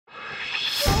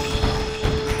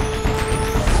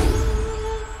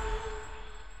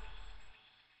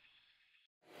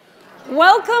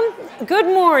Welcome, good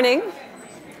morning.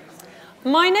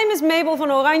 My name is Mabel van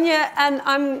Oranje and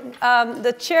I'm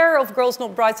the chair of Girls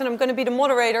Not Brides, and I'm going to be the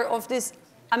moderator of this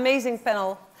amazing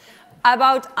panel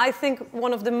about, I think,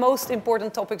 one of the most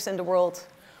important topics in the world,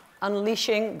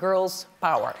 unleashing girls'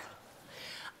 power.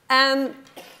 And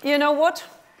you know what?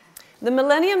 The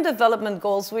Millennium Development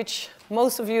Goals, which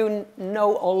most of you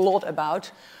know a lot about,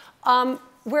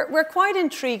 were quite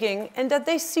intriguing in that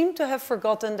they seem to have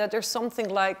forgotten that there's something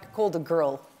called a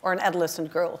girl or an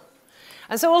adolescent girl.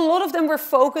 And so a lot of them were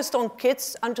focused on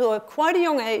kids until quite a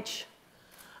young age.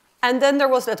 And then there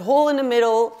was that hole in the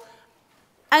middle.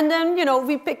 And then, you know,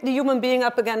 we picked the human being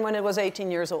up again when it was 18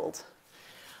 years old.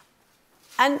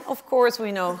 And of course,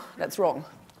 we know that's wrong.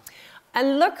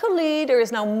 And luckily, there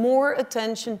is now more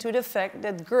attention to the fact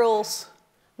that girls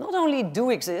not only do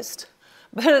exist,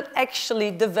 but actually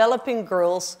developing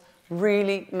girls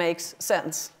really makes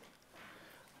sense.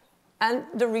 And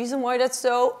the reason why that's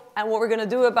so, and what we're going to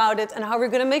do about it, and how we're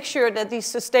going to make sure that these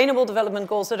sustainable development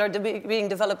goals that are being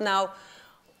developed now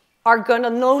are going to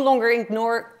no longer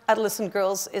ignore adolescent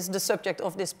girls is the subject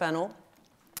of this panel.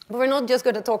 But we're not just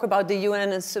going to talk about the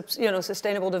UN and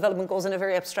sustainable development goals in a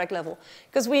very abstract level,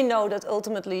 because we know that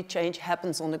ultimately change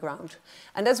happens on the ground.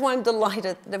 And that's why I'm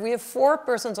delighted that we have 4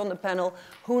 persons on the panel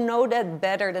who know that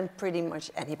better than pretty much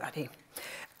anybody.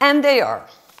 And they are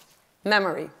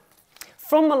Memory,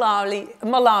 from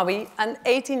Malawi, an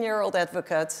 18-year-old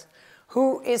advocate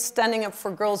who is standing up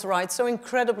for girls' rights so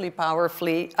incredibly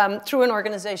powerfully through an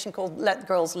organization called Let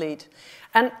Girls Lead.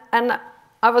 And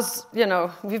I was,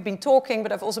 we've been talking,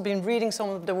 but I've also been reading some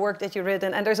of the work that you've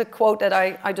written, and there's a quote that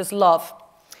I just love,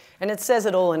 and it says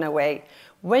it all in a way.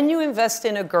 When you invest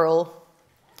in a girl,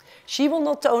 she will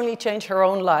not only change her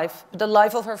own life, but the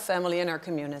life of her family and her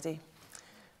community.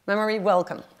 Memory,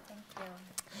 welcome.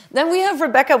 Then we have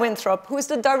Rebecca Winthrop, who is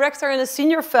the director and a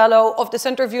senior fellow of the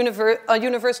Center of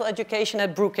Universal Education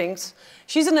at Brookings.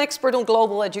 She's an expert on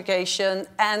global education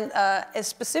and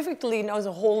specifically knows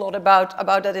a whole lot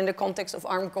about that in the context of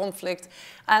armed conflict.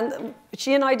 And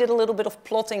she and I did a little bit of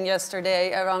plotting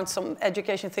yesterday around some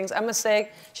education things. I must say,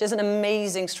 she has an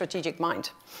amazing strategic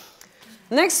mind.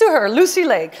 Next to her, Lucy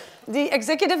Lake, the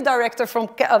executive director of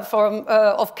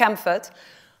CAMFED,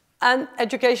 an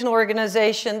educational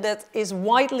organization that is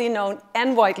widely known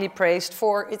and widely praised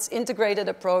for its integrated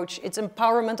approach, its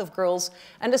empowerment of girls,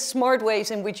 and the smart ways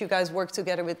in which you guys work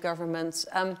together with governments.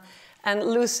 And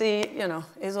Lucy,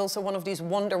 is also one of these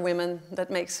wonder women that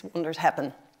makes wonders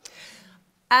happen.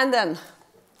 And then,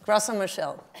 Grâce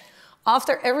Michel.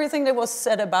 After everything that was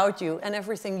said about you and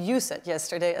everything you said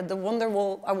yesterday at the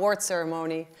Wonderwall Award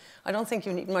ceremony, I don't think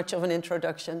you need much of an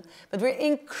introduction, but we're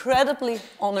incredibly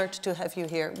honored to have you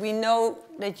here. We know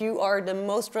that you are the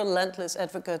most relentless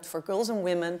advocate for girls and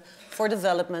women, for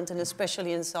development, and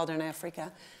especially in Southern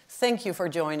Africa. Thank you for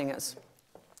joining us.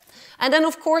 And then,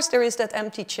 of course, there is that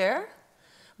empty chair,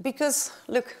 because,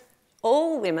 look,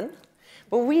 all women,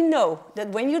 but we know that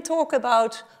when you talk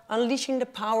about unleashing the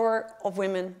power of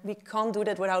women, we can't do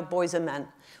that without boys and men.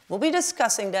 We'll be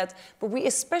discussing that, but we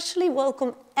especially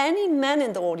welcome any men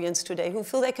in the audience today who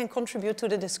feel they can contribute to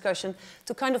the discussion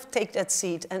to kind of take that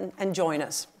seat and join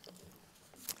us.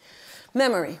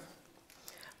 Memory.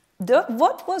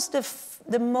 What was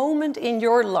the moment in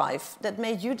your life that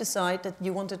made you decide that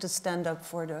you wanted to stand up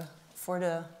for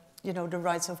the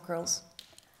rights of girls?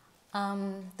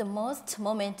 The most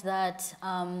moment that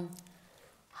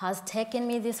has taken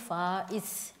me this far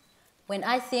is when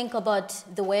I think about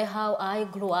the way how I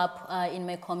grew up in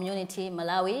my community,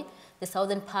 Malawi, the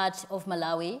southern part of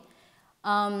Malawi.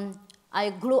 I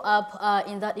grew up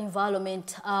in that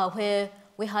environment where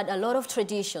we had a lot of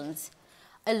traditions.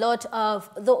 A lot of,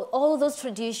 all those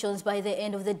traditions, by the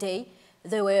end of the day,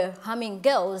 they were harming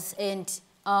girls and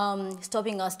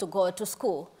stopping us to go to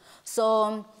school.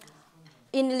 So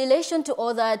in relation to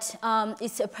all that,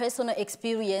 it's a personal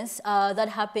experience that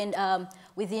happened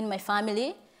within my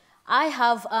family. I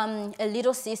have a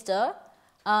little sister.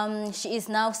 She is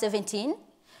now 17.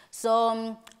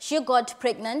 So she got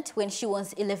pregnant when she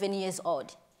was 11 years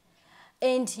old.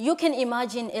 And you can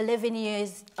imagine 11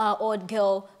 years old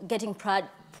girl getting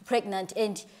pregnant,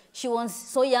 and she was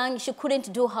so young, she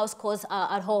couldn't do house chores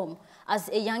at home as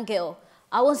a young girl.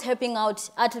 I was helping out,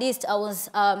 at least I was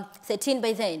 13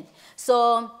 by then.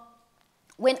 So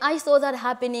when I saw that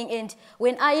happening and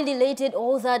when I related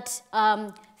all that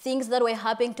things that were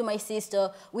happening to my sister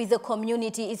with the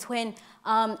community, is when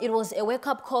it was a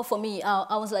wake-up call for me.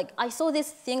 I was like, I saw these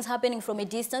things happening from a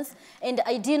distance, and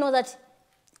I didn't know that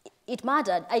it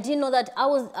mattered. I didn't know that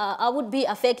I would be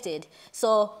affected.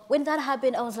 So when that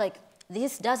happened, I was like,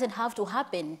 this doesn't have to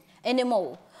happen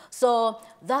anymore. So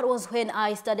that was when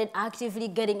I started actively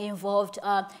getting involved,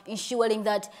 ensuring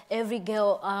that every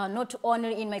girl, not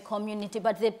only in my community,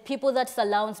 but the people that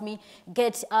surround me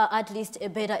get at least a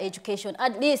better education.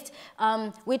 At least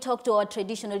we talk to our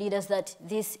traditional leaders that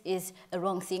this is a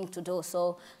wrong thing to do.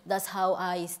 So that's how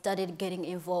I started getting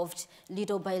involved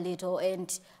little by little,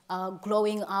 and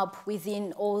growing up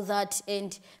within all that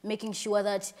and making sure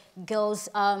that girls,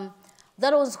 that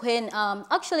was when,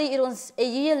 actually it was a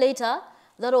year later,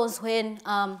 that was when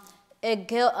a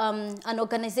girl, an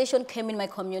organization came in my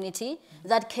community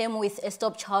that came with a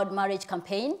Stop Child Marriage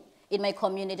campaign in my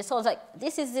community. So I was like,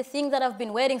 this is the thing that I've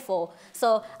been waiting for.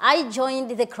 So I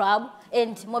joined the club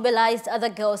and mobilized other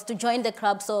girls to join the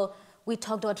club. So we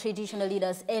talked to our traditional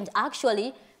leaders, and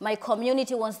actually my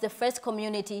community was the first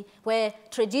community where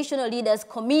traditional leaders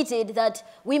committed that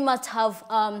we must have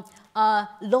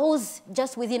laws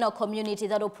just within our community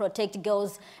that will protect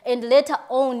girls. And later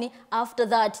on, after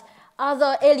that,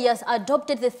 other areas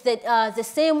adopted the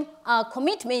same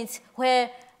commitments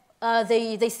where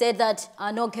they said that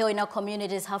no girl in our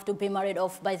communities have to be married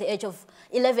off by the age of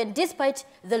 11, despite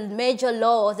the major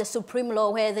law, the supreme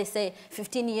law, where they say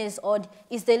 15 years old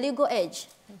is the legal age.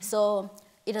 So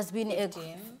it has been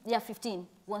 15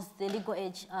 was the legal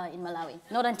age in Malawi,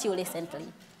 not until recently.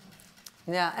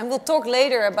 Yeah, and we'll talk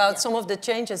later about some of the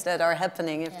changes that are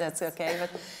happening, if that's okay. But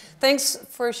thanks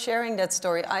for sharing that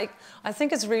story. I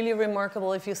think it's really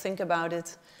remarkable if you think about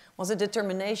it. Was it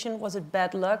determination? Was it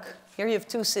bad luck? Here you have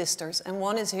two sisters, and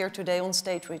one is here today on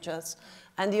stage with us,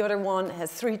 and the other one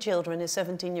has 3 children, is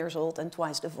 17 years old, and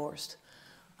twice divorced.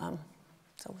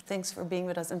 So thanks for being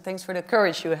with us, and thanks for the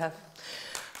courage you have.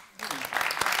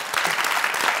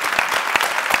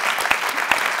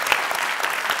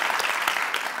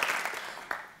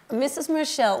 Mrs.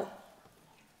 Michelle,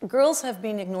 girls have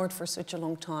been ignored for such a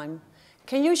long time.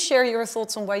 Can you share your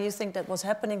thoughts on why you think that was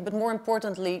happening, but more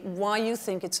importantly, why you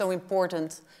think it's so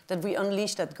important that we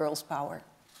unleash that girls' power?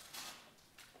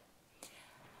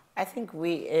 I think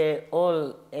we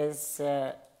all, as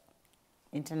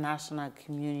international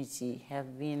community,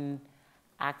 have been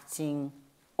acting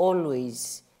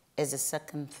always as a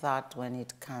second thought when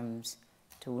it comes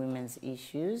to women's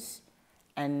issues,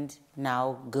 and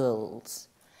now girls.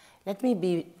 Let me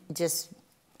be just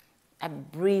a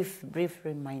brief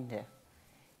reminder.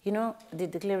 You know, the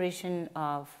Declaration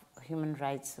of Human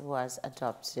Rights was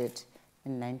adopted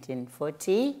in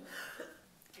 1940.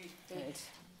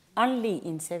 Only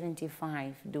in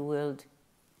 1975, the world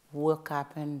woke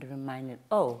up and reminded,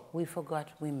 oh, we forgot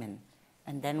women.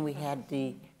 And then we had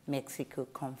the Mexico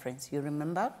conference, you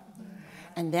remember?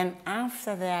 And then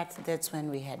after that, that's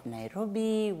when we had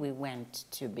Nairobi, we went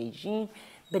to Beijing.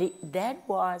 But that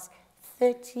was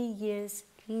 30 years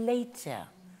later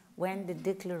when the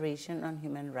Declaration on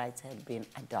Human Rights had been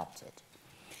adopted.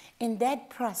 In that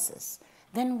process,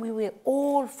 then we were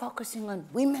all focusing on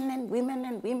women and women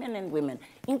and women and women,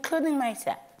 including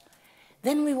myself.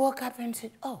 Then we woke up and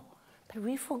said, oh, but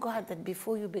we forgot that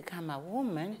before you become a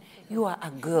woman, you are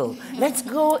a girl. Let's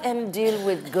go and deal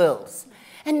with girls.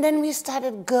 And then we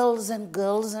started girls and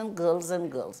girls and girls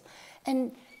and girls.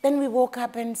 And then we woke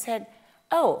up and said,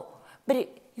 oh, but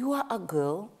you are a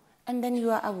girl, and then you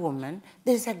are a woman.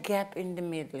 There's a gap in the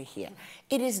middle here.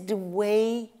 It is the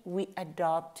way we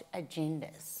adopt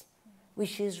agendas,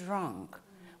 which is wrong.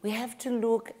 We have to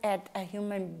look at a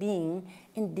human being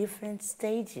in different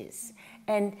stages.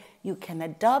 And you can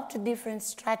adopt different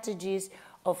strategies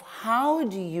of how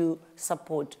do you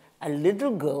support a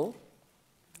little girl,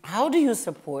 how do you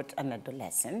support an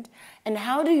adolescent, and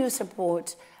how do you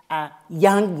support a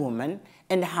young woman,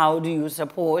 and how do you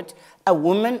support a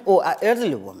woman or an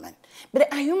elderly woman.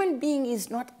 But a human being is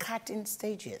not cut in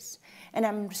stages. And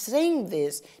I'm saying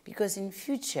this because in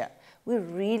future, we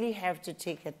really have to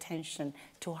take attention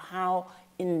to how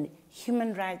in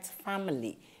human rights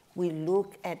family, we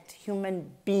look at human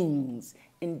beings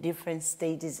in different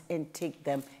stages and take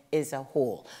them as a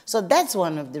whole. So that's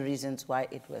one of the reasons why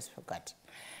it was forgotten.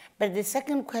 But the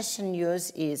second question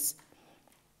yours is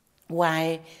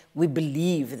why we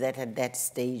believe that at that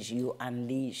stage you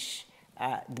unleash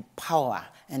the power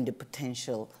and the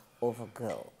potential of a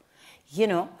girl. You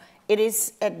know, it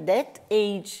is at that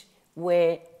age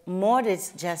where more than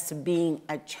just being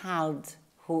a child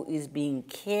who is being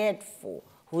cared for,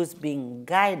 who's being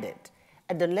guided.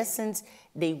 Adolescents,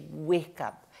 they wake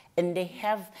up and they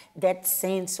have that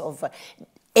sense of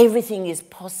everything is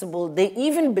possible. They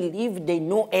even believe they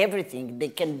know everything. They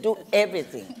can do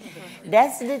everything.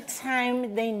 That's the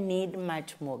time they need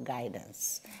much more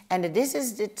guidance. And this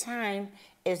is the time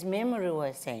as Memory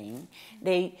was saying,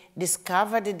 they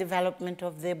discover the development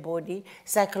of their body.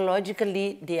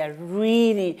 Psychologically, they are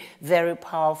really very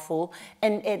powerful.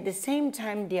 And at the same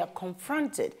time, they are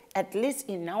confronted, at least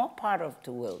in our part of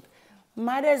the world.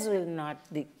 Mothers will not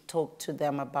talk to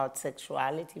them about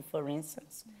sexuality, for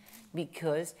instance,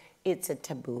 because it's a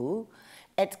taboo.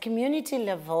 At community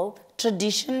level,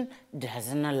 tradition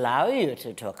doesn't allow you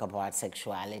to talk about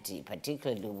sexuality,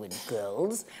 particularly with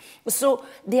girls. So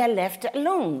they are left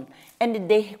alone, and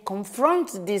they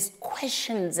confront these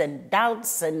questions and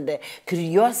doubts and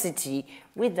curiosity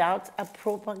without a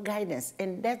proper guidance.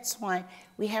 And that's why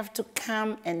we have to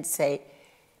come and say,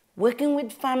 working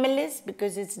with families,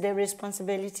 because it's their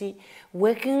responsibility,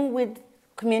 working with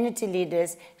community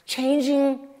leaders,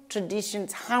 changing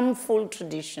traditions, harmful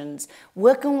traditions,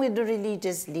 working with the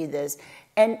religious leaders,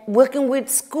 and working with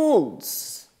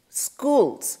schools.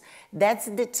 That's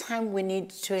the time we need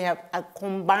to have a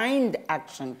combined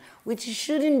action, which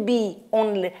shouldn't be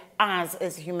only us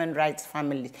as human rights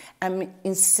families. I'm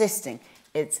insisting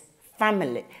it's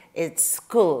family, it's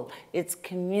school, it's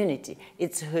community,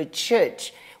 it's her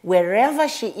church. Wherever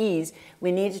she is,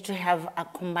 we need to have a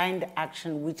combined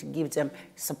action which gives them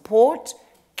support,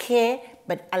 care,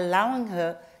 but allowing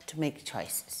her to make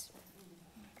choices.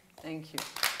 Thank you.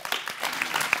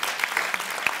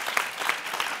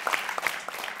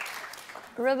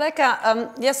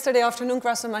 Rebecca, yesterday afternoon,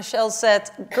 Grace and Michelle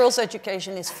said girls'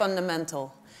 education is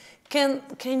fundamental.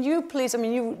 Can you please, I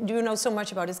mean, you know so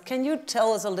much about this, can you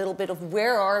tell us a little bit of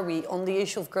where are we on the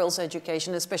issue of girls'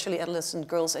 education, especially adolescent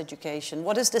girls' education?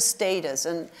 What is the status,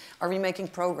 and are we making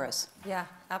progress? Yeah,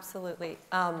 absolutely.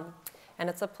 And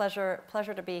it's a pleasure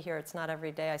to be here. It's not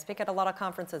every day. I speak at a lot of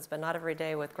conferences, but not every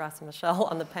day with Grace and Michelle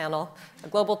on the panel. A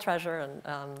global treasure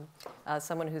and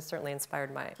someone who's certainly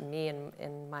inspired me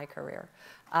in my career.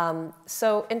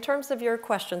 So in terms of your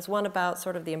questions, one about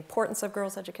sort of the importance of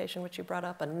girls' education, which you brought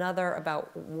up, another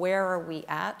about where are we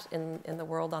at in the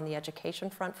world on the education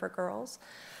front for girls.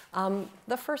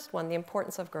 The first one, the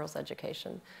importance of girls'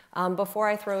 education. Before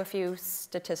I throw a few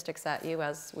statistics at you,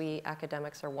 as we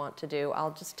academics are wont to do,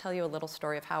 I'll just tell you a little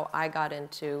story of how I got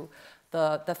into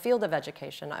the field of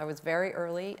education. I was very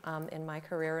early in my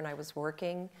career, and I was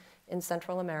working in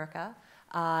Central America.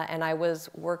 And I was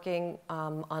working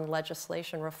on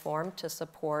legislation reform to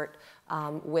support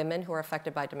women who are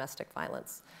affected by domestic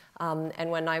violence. And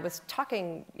when I was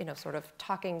talking, sort of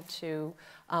talking to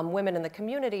women in the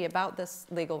community about this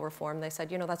legal reform, they said,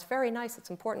 that's very nice, it's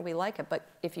important, we like it, but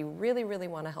if you really, really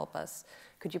want to help us,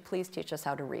 could you please teach us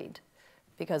how to read?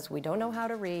 Because we don't know how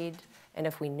to read, and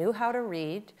if we knew how to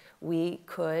read, we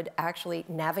could actually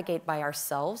navigate by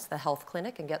ourselves the health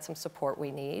clinic and get some support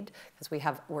we need,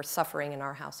 because we're suffering in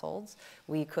our households.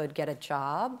 We could get a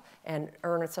job and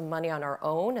earn some money on our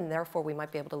own, and therefore we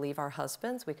might be able to leave our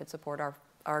husbands. We could support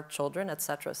our children, et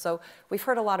cetera. So we've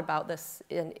heard a lot about this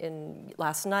in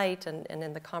last night and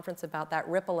in the conference about that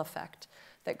ripple effect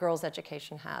that girls'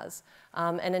 education has.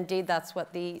 And indeed, that's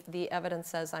what the evidence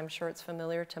says. I'm sure it's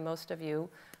familiar to most of you.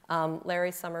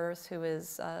 Larry Summers, who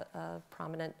is a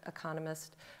prominent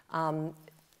economist,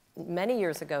 many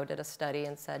years ago did a study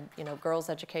and said, girls'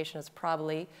 education is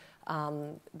probably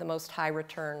the most high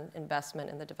return investment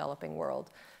in the developing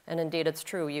world. And indeed, it's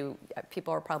true.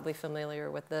 People are probably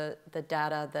familiar with the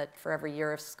data that for every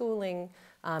year of schooling,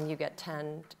 you get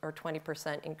 10 or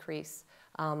 20% increase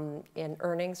in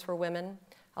earnings for women.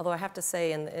 Although I have to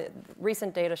say,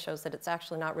 recent data shows that it's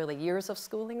actually not really years of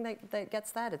schooling that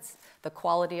gets that. It's the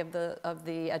quality of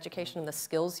the education and the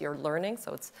skills you're learning.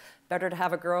 So it's better to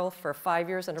have a girl for 5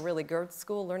 years in a really good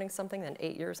school learning something than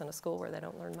 8 years in a school where they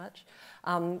don't learn much.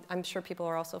 I'm sure people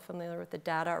are also familiar with the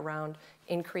data around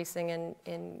increasing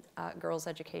in girls'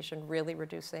 education, really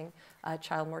reducing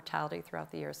child mortality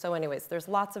throughout the years. So anyways, there's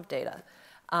lots of data.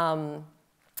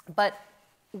 But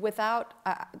without,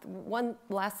 one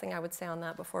last thing I would say on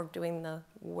that before doing the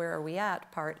where are we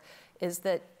at part is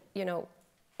that,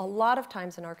 a lot of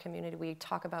times in our community we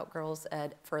talk about girls'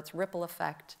 ed for its ripple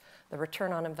effect, the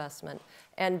return on investment,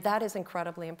 and that is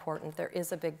incredibly important. There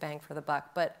is a big bang for the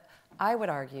buck, but I would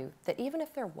argue that even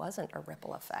if there wasn't a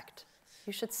ripple effect,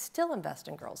 you should still invest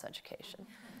in girls' education.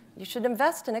 You should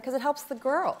invest in it because it helps the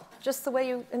girl, just the way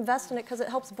you invest in it because it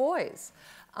helps boys.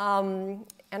 And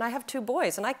I have 2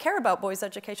 boys, and I care about boys'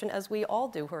 education as we all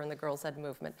do who are in the girls' ed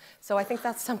movement. So I think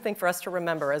that's something for us to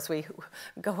remember as we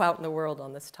go out in the world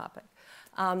on this topic.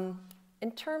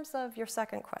 In terms of your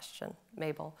second question,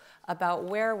 Mabel, about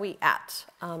where are we at,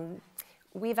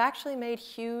 we've actually made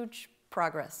huge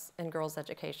progress in girls'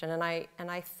 education, and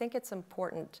I think it's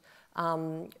important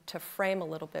to frame a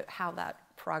little bit how that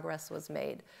progress was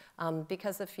made.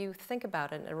 Because if you think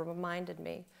about it, it reminded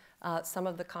me some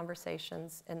of the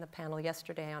conversations in the panel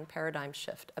yesterday on paradigm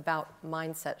shift, about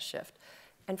mindset shift.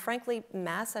 And frankly,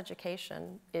 mass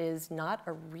education is not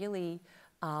a really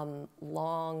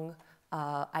long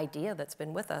idea that's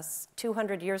been with us.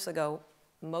 200 years ago,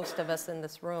 most of us in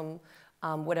this room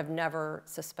would have never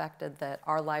suspected that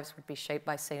our lives would be shaped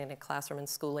by sitting in a classroom and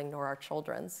schooling, nor our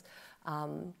children's.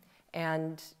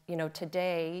 And you know,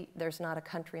 today, there's not a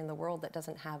country in the world that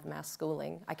doesn't have mass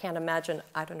schooling. I can't imagine,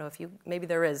 I don't know if you, maybe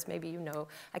there is, maybe you know,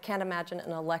 I can't imagine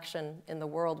an election in the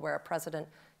world where a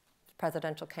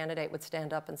presidential candidate would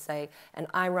stand up and say, and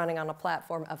I'm running on a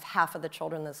platform of half of the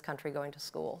children in this country going to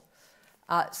school.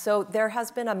 So there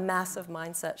has been a massive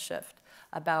mindset shift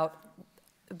about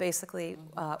basically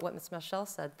what Ms. Michelle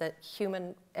said, that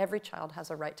every child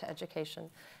has a right to education,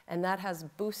 and that has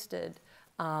boosted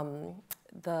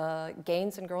the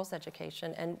gains in girls'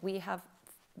 education, and we have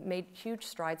made huge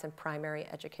strides in primary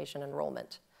education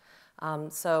enrollment.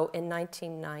 So in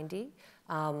 1990,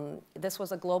 this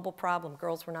was a global problem.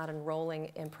 Girls were not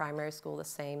enrolling in primary school the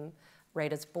same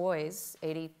rate as boys.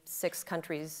 86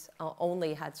 countries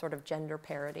only had sort of gender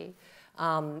parity.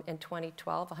 In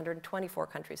 2012, 124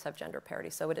 countries have gender parity,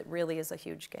 so it really is a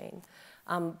huge gain.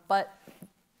 But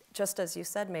just as you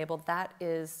said, Mabel, that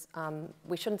is,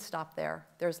 we shouldn't stop there.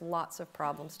 There's lots of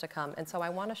problems to come. And so I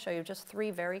want to show you just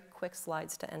 3 very quick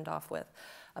slides to end off with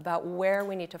about where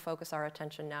we need to focus our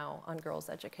attention now on girls'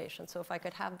 education. So if I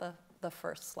could have the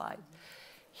first slide.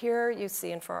 Here you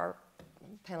see, and for our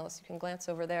panelists, you can glance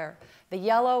over there. The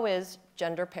yellow is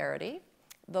gender parity.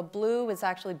 The blue is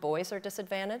actually boys are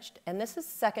disadvantaged. And this is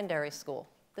secondary school.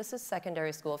 This is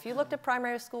secondary school. If you looked at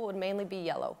primary school, it would mainly be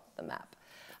yellow, the map.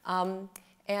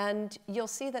 And you'll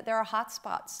see that there are hot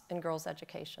spots in girls'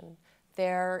 education.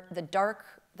 The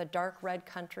dark red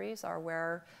countries are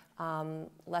where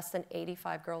less than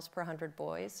 85 girls per 100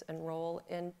 boys enroll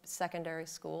in secondary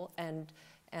school, and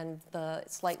the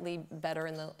slightly better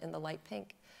in the light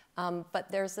pink. But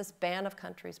there's this band of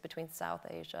countries between South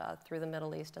Asia through the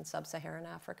Middle East and sub-Saharan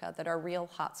Africa that are real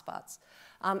hotspots.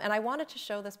 And I wanted to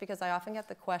show this because I often get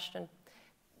the question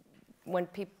when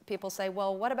people say,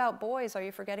 well, what about boys? Are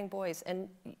you forgetting boys? And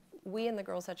we in the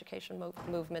girls' education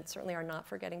movement certainly are not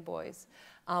forgetting boys.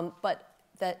 But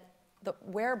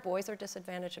where boys are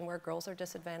disadvantaged and where girls are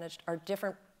disadvantaged are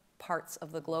different parts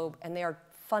of the globe, and they are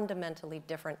fundamentally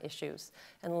different issues.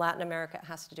 In Latin America, it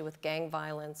has to do with gang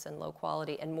violence and low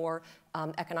quality and more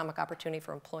economic opportunity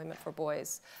for employment for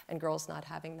boys, and girls not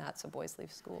having that, so boys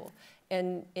leave school.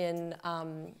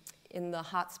 In the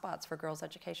hot spots for girls'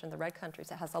 education, the red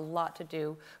countries, it has a lot to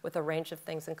do with a range of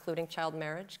things, including child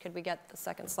marriage. Could we get the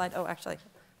second slide? Oh, actually,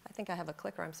 I think I have a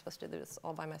clicker. I'm supposed to do this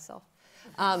all by myself.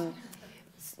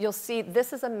 You'll see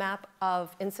this is a map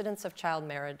of incidents of child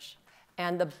marriage.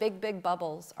 And the big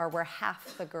bubbles are where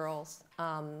half the girls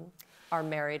are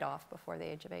married off before the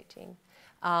age of 18.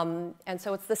 And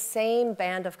so it's the same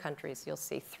band of countries you'll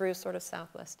see through sort of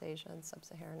Southwest Asia and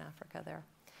Sub-Saharan Africa there.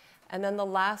 And then the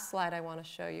last slide I want to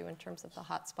show you in terms of the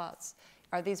hot spots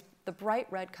are the bright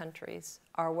red countries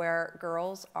are where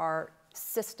girls are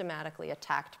systematically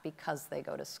attacked because they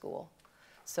go to school.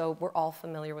 So we're all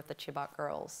familiar with the Chibok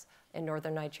girls in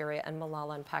northern Nigeria and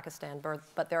Malala in Pakistan,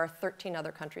 but there are 13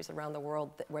 other countries around the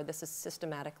world where this is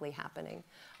systematically happening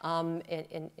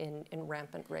in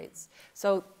rampant rates.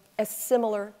 So a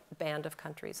similar band of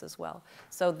countries as well.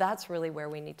 So that's really where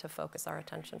we need to focus our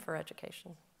attention for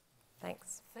education.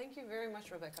 Thanks. Thank you very much,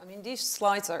 Rebecca. I mean, these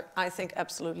slides are, I think,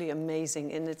 absolutely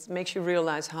amazing, and it makes you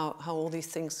realize how all these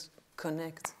things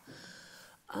connect.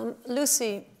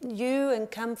 Lucy, you and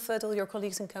Camford, all your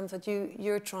colleagues in Camford,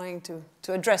 you're trying to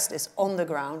address this on the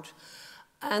ground.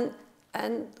 And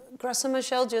Graça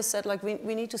Machel just said, like,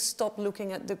 we need to stop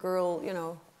looking at the girl, you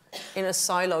know, in a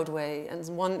siloed way. And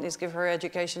one is giving her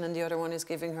education and the other one is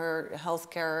giving her health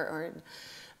care.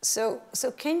 So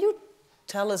can you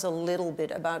tell us a little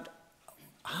bit about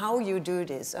how you do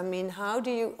this? I mean, how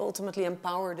do you ultimately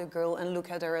empower the girl and look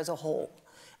at her as a whole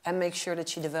and make sure that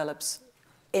she develops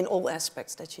in all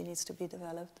aspects that she needs to be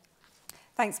developed?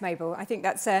 Thanks, Mabel. I think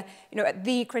that's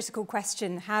the critical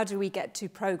question. How do we get to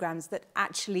programs that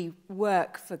actually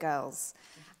work for girls?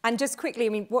 And just quickly, I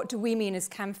mean, what do we mean as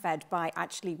CamFed by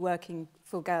actually working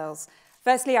for girls?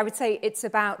 Firstly, I would say it's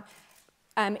about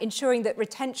ensuring that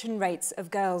retention rates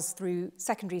of girls through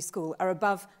secondary school are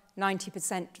above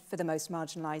 90% for the most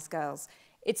marginalised girls.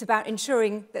 It's about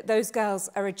ensuring that those girls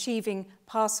are achieving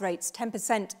pass rates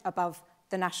 10% above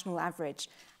the national average.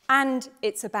 And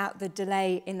it's about the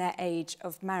delay in their age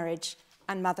of marriage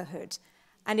and motherhood.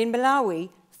 And in Malawi,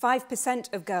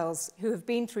 5% of girls who have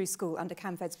been through school under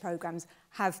CamFed's programs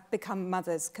have become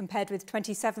mothers, compared with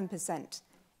 27%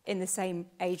 in the same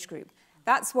age group.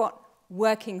 That's what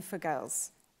working for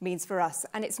girls means for us.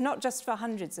 And it's not just for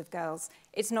hundreds of girls.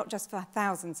 It's not just for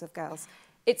thousands of girls.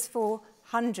 It's for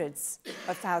hundreds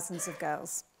of thousands of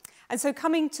girls. And so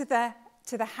coming to the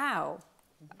how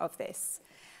of this,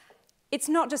 it's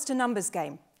not just a numbers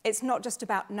game. It's not just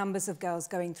about numbers of girls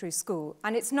going through school.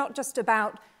 And it's not just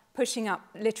about pushing up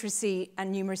literacy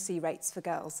and numeracy rates for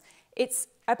girls. It's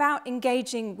about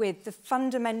engaging with the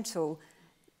fundamental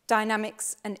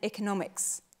dynamics and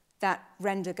economics that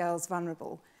render girls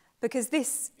vulnerable. Because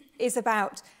this is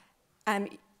about,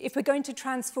 if we're going to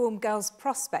transform girls'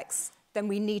 prospects, then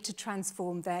we need to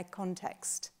transform their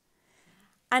context.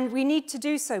 And we need to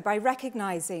do so by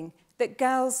recognizing that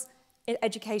girls'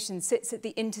 education sits at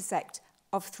the intersect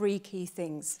of three key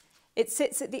things. It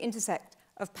sits at the intersect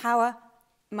of power,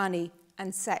 money,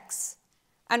 and sex.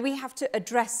 And we have to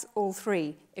address all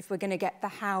three if we're going to get the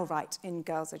how right in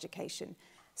girls' education.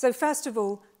 So first of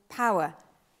all, power.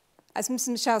 As Mrs.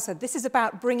 Michel said, this is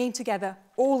about bringing together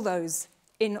all those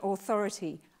in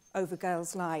authority over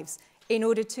girls' lives in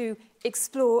order to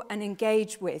explore and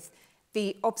engage with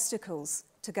the obstacles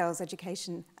to girls'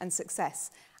 education and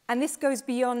success. And this goes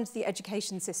beyond the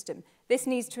education system. This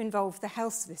needs to involve the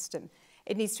health system.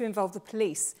 It needs to involve the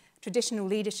police, traditional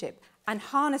leadership, and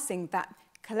harnessing that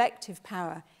collective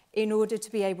power in order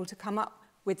to be able to come up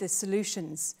with the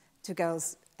solutions to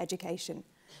girls' education.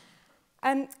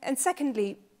 And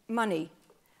secondly, money.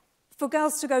 For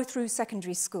girls to go through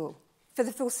secondary school, for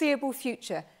the foreseeable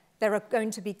future, there are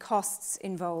going to be costs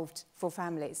involved for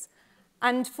families.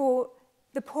 And for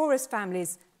the poorest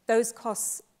families, those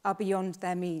costs are beyond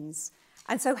their means.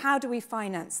 And so how do we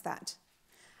finance that?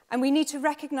 And we need to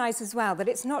recognize as well that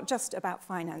it's not just about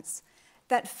finance,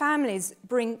 that families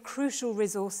bring crucial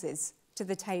resources to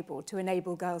the table to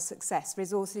enable girls' success,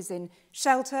 resources in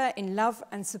shelter, in love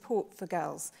and support for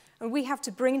girls. And we have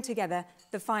to bring together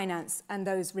the finance and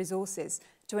those resources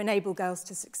to enable girls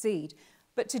to succeed.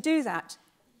 But to do that,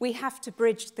 we have to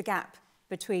bridge the gap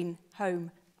between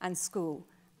home and school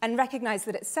and recognize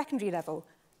that at secondary level,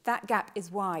 that gap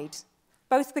is wide,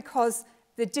 both because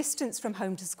the distance from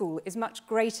home to school is much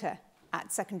greater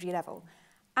at secondary level,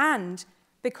 and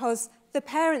because the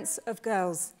parents of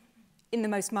girls in the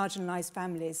most marginalized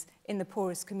families, in the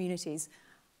poorest communities,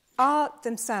 are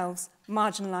themselves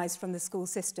marginalized from the school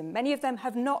system. Many of them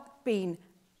have not been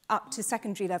up to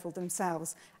secondary level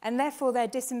themselves, and therefore they're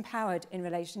disempowered in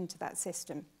relation to that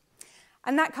system.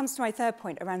 And that comes to my third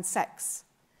point around sex,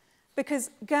 because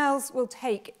girls will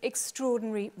take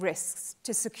extraordinary risks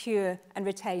to secure and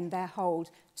retain their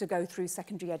hold to go through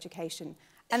secondary education.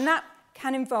 And that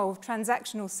can involve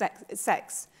transactional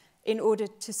sex in order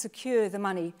to secure the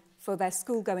money for their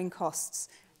school-going costs,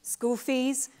 school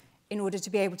fees, in order to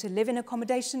be able to live in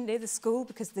accommodation near the school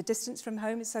because the distance from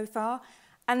home is so far,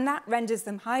 and that renders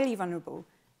them highly vulnerable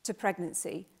to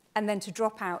pregnancy and then to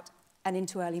drop out and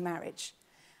into early marriage.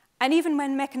 And even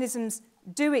when mechanisms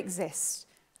do exist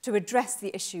to address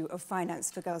the issue of finance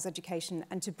for girls' education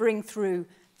and to bring through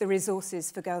the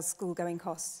resources for girls' school-going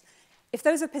costs, if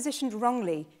those are positioned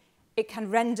wrongly, it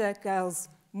can render girls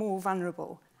more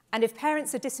vulnerable. And if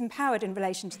parents are disempowered in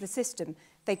relation to the system,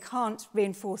 they can't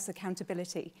reinforce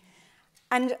accountability.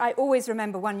 And I always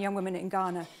remember one young woman in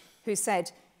Ghana who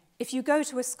said, if you go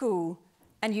to a school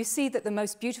and you see that the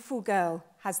most beautiful girl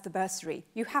has the bursary,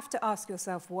 you have to ask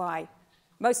yourself why.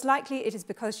 Most likely it is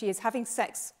because she is having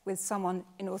sex with someone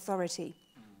in authority.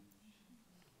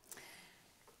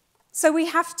 So we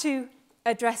have to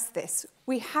address this.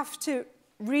 We have to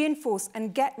reinforce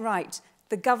and get right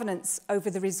the governance over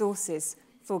the resources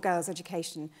for girls'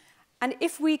 education. And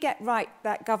if we get right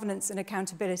that governance and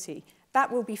accountability,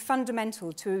 that will be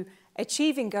fundamental to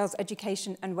achieving girls'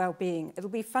 education and well-being. It'll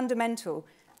be fundamental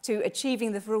to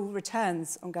achieving the full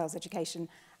returns on girls' education.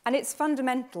 And it's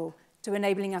fundamental to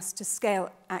enabling us to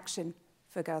scale action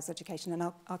for girls' education. And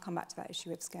I'll come back to that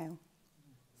issue of scale.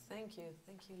 Thank you,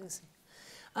 Lucy.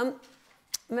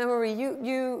 Memory,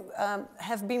 you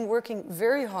have been working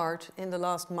very hard in the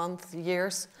last month,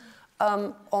 years,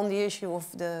 on the issue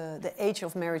of the age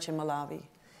of marriage in Malawi.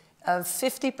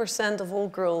 50% of all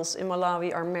girls in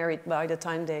Malawi are married by the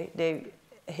time they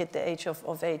hit the age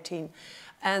of 18.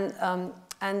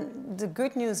 And the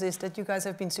good news is that you guys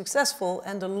have been successful,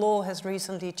 and the law has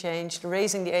recently changed,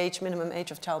 raising the minimum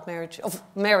age of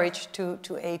marriage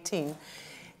to 18.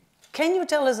 Can you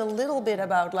tell us a little bit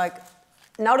about, like,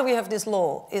 now that we have this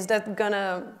law, is that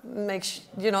gonna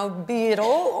be it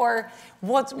all, or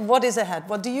what is ahead?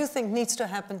 What do you think needs to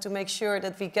happen to make sure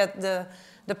that we get the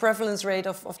prevalence rate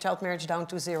of child marriage down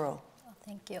to 0? Oh,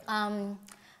 thank you.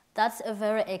 That's a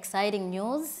very exciting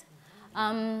news.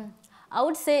 I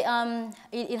would say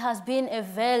it has been a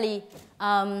very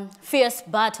fierce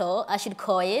battle, I should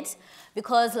call it,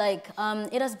 because like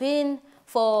it has been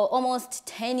for almost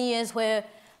 10 years where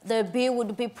the bill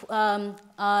would be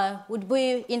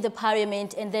in the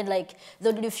parliament, and then like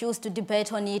they would refuse to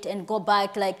debate on it and go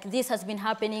back. Like this has been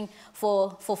happening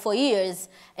for years.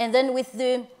 And then with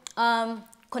the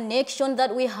connection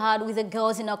that we had with the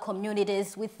girls in our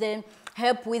communities, with the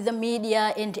help with the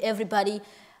media and everybody,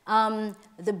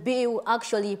 the bill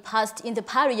actually passed in the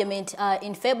parliament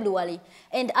in February.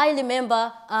 And I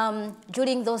remember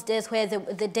during those days where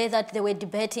the day that they were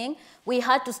debating, we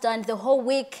had to stand the whole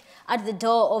week at the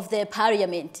door of the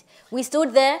parliament. We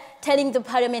stood there telling the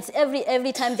parliaments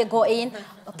every time they go in,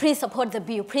 please support the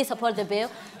bill, please support the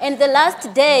bill. And the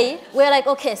last day, we were like,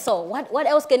 okay, so what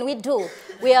else can we do?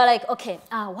 We are like, okay,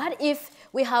 what if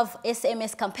we have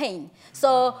SMS campaign?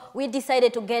 So we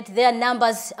decided to get their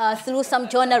numbers through some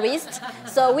journalists.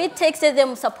 So we texted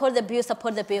them, support the bill,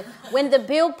 support the bill. When the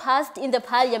bill passed in the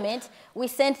parliament, we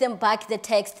sent them back the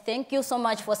text, thank you so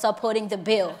much for supporting the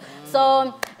bill.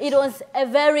 So it was a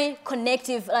very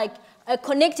connective, like a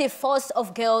connective force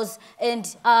of girls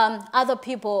and other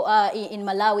people in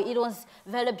Malawi. It was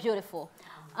very beautiful.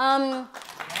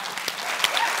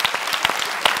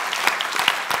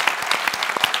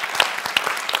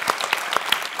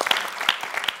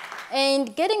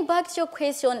 And getting back to your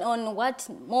question on what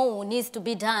more needs to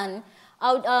be done,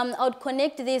 I would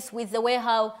connect this with the way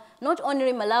how not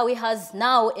only Malawi has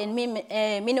now a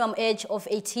minimum age of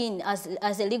 18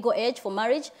 as a legal age for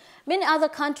marriage, many other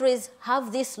countries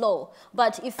have this law.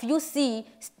 But if you see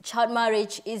child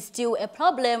marriage is still a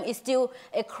problem, is still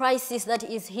a crisis that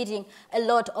is hitting a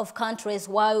lot of countries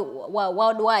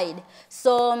worldwide.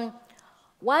 So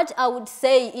what I would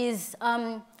say is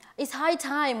it's high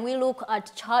time we look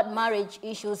at child marriage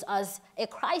issues as a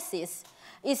crisis.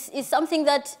 It's something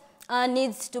that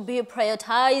needs to be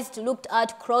prioritized, looked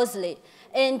at closely.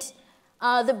 And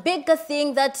the bigger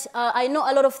thing that I know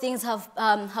a lot of things have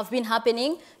been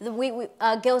happening.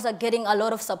 Girls are getting a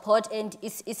lot of support, and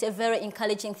it's a very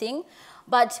encouraging thing.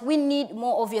 But we need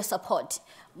more of your support.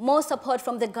 More support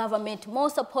from the government,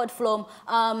 more support from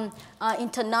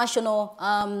international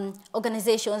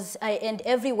organizations and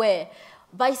everywhere.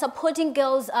 By supporting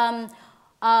girls,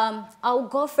 I'll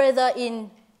go further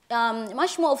in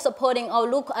much more of supporting. I'll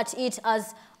look at it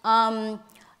as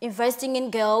investing in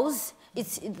girls.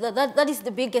 That is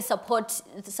the biggest support,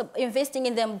 investing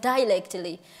in them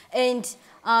directly. And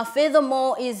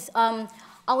furthermore is, I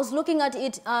was looking at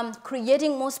it,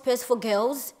 creating more space for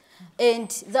girls. And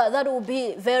that will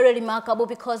be very remarkable,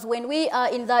 because when we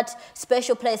are in that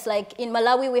special place, like in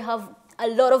Malawi, we have a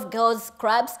lot of girls'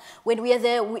 clubs. When we are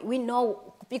there, we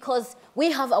know, because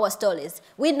we have our stories.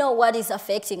 We know what is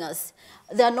affecting us.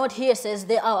 They are not hearsays,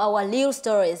 they are our little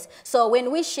stories. So when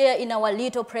we share in our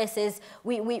little places,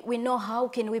 we know how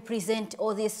can we present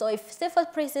all this. So if safer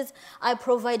places are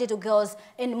provided to girls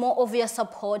and more of your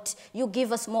support, you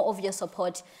give us more of your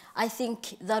support, I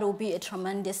think that will be a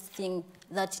tremendous thing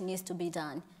that needs to be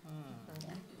done.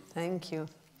 Yeah. Thank you.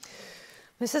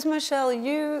 Mrs. Michelle,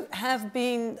 you have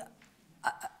been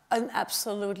an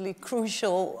absolutely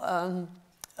crucial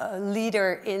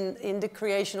leader in the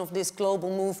creation of this global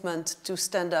movement to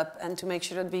stand up and to make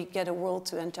sure that we get a world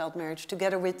to end child marriage,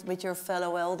 together with your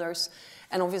fellow elders,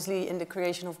 and obviously in the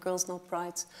creation of Girls Not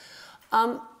Brides.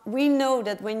 We know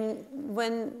that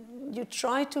when you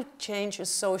try to change a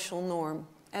social norm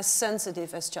as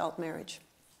sensitive as child marriage,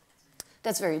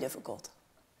 that's very difficult,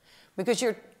 because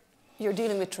you're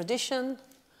dealing with tradition.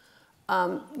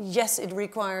 Yes, it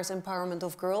requires empowerment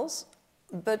of girls,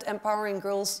 but empowering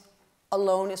girls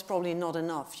alone is probably not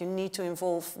enough. You need to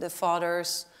involve the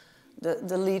fathers,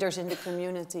 the leaders in the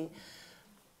community.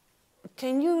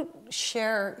 Can you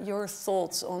share your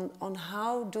thoughts on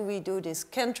how do we do this?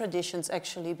 Can traditions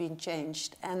actually be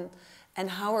changed? And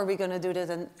how are we going to do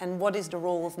that? And what is the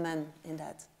role of men in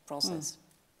that process?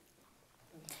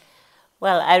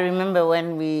 Well, I remember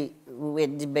when we were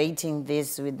debating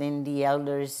this within the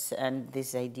elders, and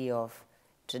this idea of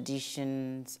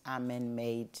traditions are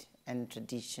man-made, and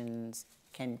traditions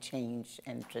can change,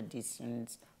 and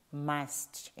traditions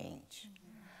must change.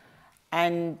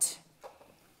 And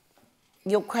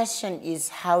your question is,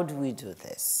 how do we do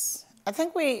this? I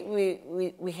think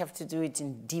we have to do it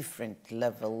in different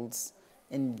levels,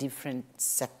 in different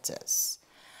sectors.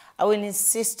 I will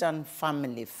insist on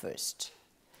family first.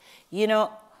 You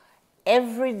know,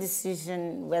 every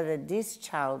decision whether this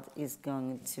child is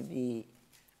going to be,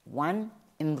 one,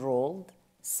 enrolled,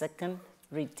 second,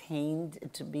 retained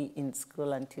to be in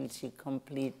school until she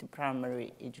completes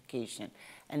primary education,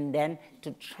 and then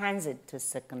to transit to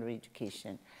secondary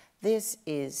education. This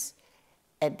is,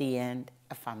 at the end,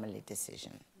 a family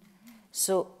decision.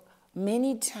 So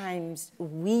many times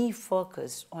we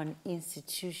focus on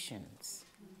institutions,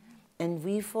 and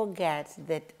we forget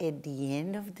that at the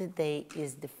end of the day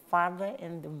is the father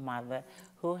and the mother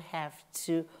who have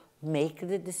to make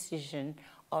the decision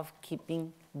of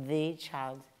keeping their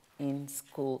child in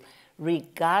school,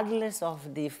 regardless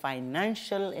of the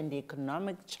financial and the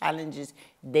economic challenges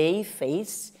they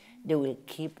face. They will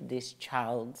keep this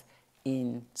child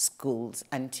in schools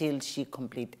until she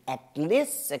completes at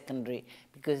least secondary,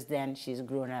 because then she's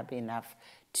grown up enough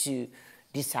to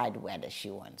decide whether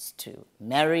she wants to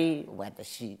marry, whether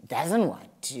she doesn't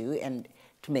want to, and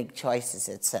to make choices,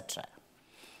 etc.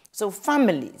 So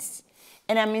families,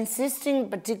 and I'm insisting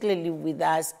particularly with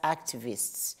us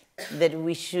activists that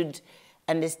we should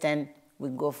understand we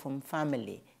go from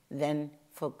family, then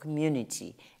for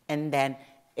community, and then,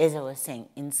 as I was saying,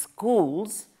 in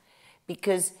schools,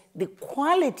 because the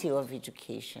quality of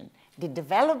education, the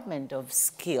development of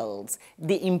skills,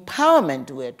 the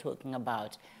empowerment we're talking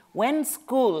about, when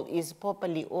school is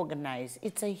properly organized,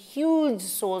 it's a huge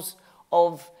source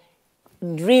of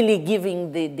really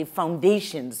giving the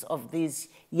foundations of this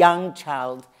young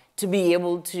child to be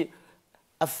able to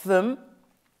affirm,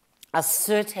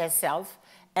 assert herself,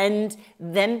 and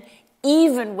then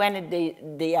even when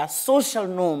there are social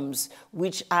norms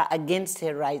which are against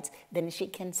her rights, then she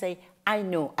can say, I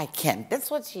know I can.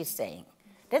 That's what she's saying.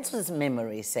 That's what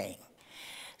memory is saying.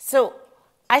 So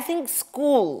I think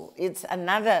school is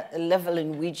another level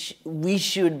in which we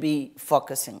should be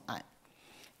focusing on.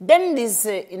 Then this,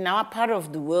 in our part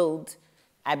of the world,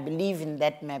 I believe in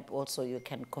that map also, you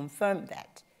can confirm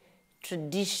that,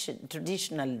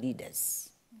 traditional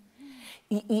leaders.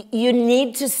 You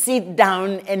need to sit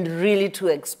down and really to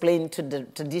explain to the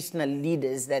traditional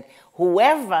leaders that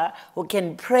whoever who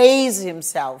can praise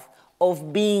himself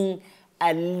of being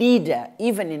a leader,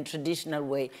 even in traditional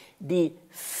way, the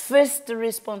first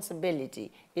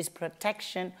responsibility is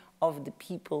protection of the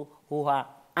people who are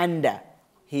under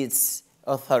his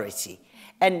authority.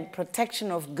 And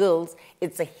protection of girls,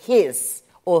 it's his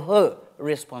or her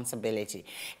responsibility.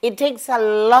 It takes a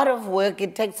lot of work,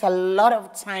 it takes a lot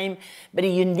of time, but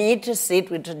you need to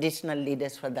sit with traditional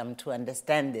leaders for them to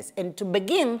understand this and to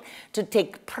begin to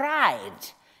take pride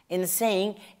in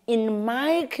saying, in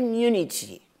my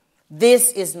community,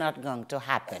 this is not going to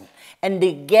happen. And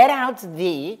they get out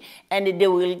there and they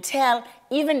will tell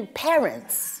even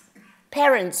parents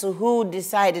who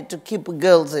decided to keep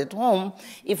girls at home,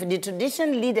 if the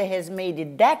traditional leader has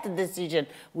made that decision,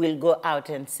 will go out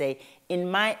and say, in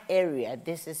my area,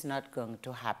 this is not going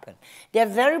to happen. They're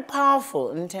very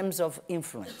powerful in terms of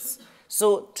influence.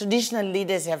 So traditional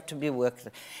leaders have to be worked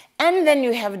with. And then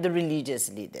you have the religious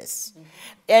leaders.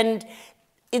 And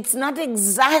it's not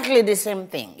exactly the same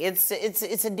thing. It's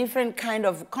a different kind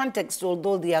of context,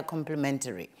 although they are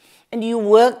complementary. And you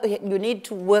need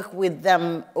to work with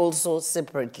them also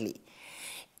separately.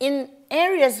 In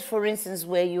areas, for instance,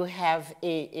 where you have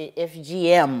a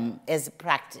FGM as a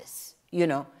practice, you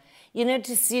need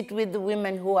to sit with the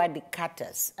women who are the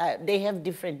cutters. They have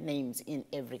different names in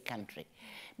every country.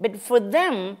 But for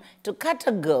them, to cut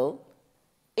a girl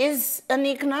is an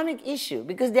economic issue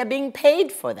because they're being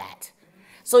paid for that.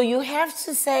 So you have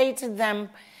to say to them,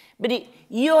 but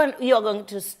you're going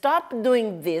to stop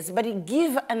doing this, but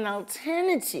give an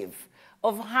alternative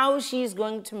of how she's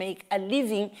going to make a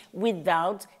living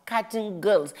without cutting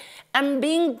girls. I'm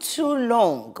being too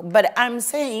long, but I'm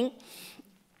saying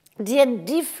there are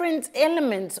different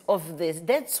elements of this.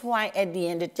 That's why at the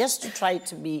end, just to try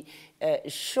to be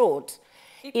short,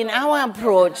 in our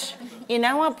approach,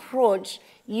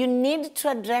 you need to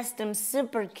address them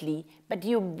separately, but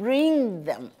you bring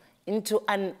them into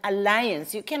an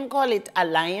alliance. You can call it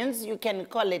alliance, you can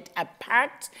call it a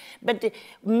pact, but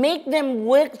make them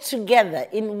work together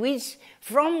in which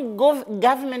from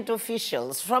government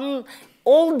officials, from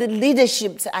all the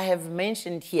leaderships I have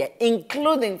mentioned here,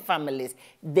 including families,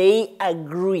 they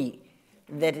agree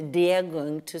that they are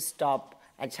going to stop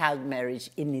a child marriage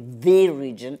in their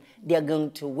region. They are going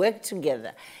to work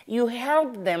together. You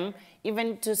help them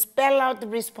even to spell out the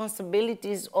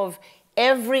responsibilities of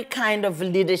every kind of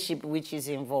leadership which is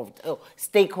involved,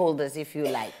 stakeholders if you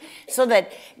like, so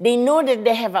that they know that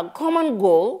they have a common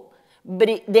goal,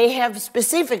 but they have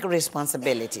specific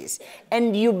responsibilities.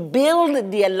 And you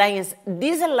build the alliance.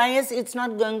 This alliance, it's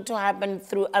not going to happen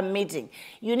through a meeting.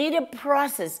 You need a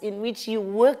process in which you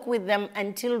work with them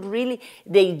until really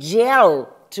they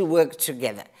gel to work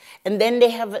together. And then they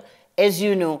have as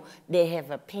you know, they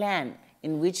have a plan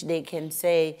in which they can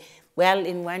say, well,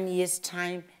 in 1 year's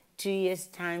time, 2 years'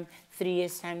 time, 3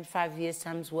 years' time, 5 years'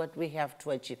 time, what we have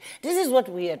to achieve. This is what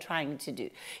we are trying to do.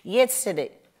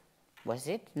 Yesterday, was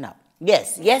it? No.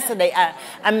 Yes, yesterday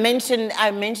I mentioned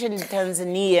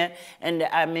Tanzania, and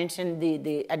I mentioned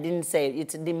I didn't say it,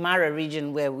 it's the Mara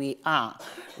region where we are.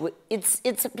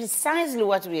 It's precisely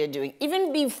what we are doing.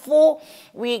 Even before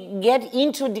we get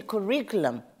into the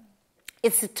curriculum,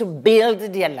 it's to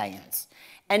build the alliance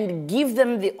and give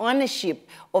them the ownership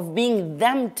of being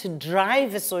them to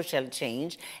drive a social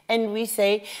change. And we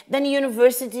say, then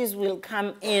universities will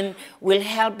come in, will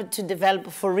help to develop,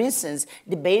 for instance,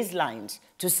 the baselines,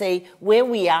 to say where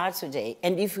we are today.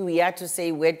 And if we are to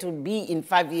say where to be in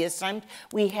 5 years' time,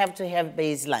 we have to have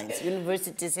baselines.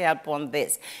 Universities help on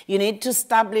this. You need to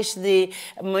establish the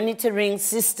monitoring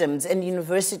systems, and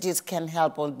universities can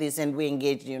help on this, and we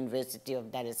engage the University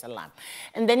of Dar es Salaam.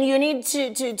 And then you need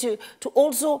to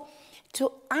also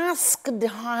to ask the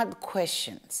hard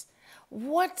questions.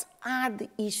 What are the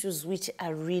issues which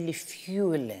are really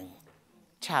fueling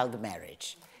child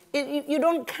marriage? You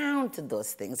don't count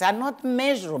those things. They're not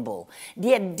measurable.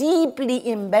 They are deeply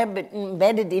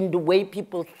embedded in the way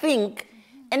people think,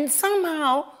 and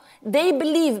somehow they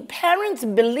believe, parents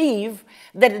believe,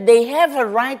 that they have a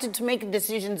right to make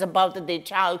decisions about their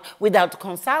child without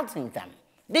consulting them.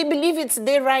 They believe it's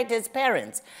their right as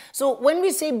parents. So when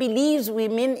we say believes, we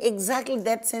mean exactly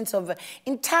that sense of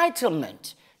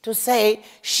entitlement. To say,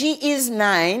 she is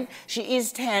 9, she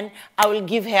is 10, I will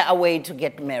give her away to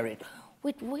get married.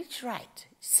 With which right?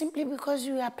 Simply because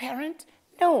you are a parent?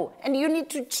 No, and you need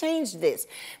to change this.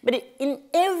 But in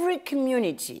every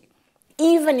community,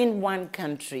 even in one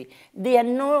country, there are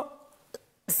no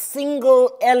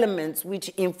single elements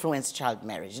which influence child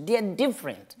marriage. They are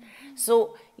different.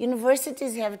 So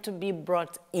universities have to be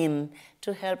brought in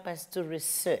to help us to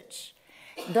research.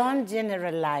 Don't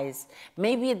generalize.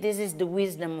 Maybe this is the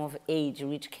wisdom of age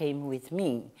which came with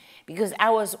me, because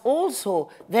I was also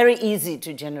very easy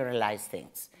to generalize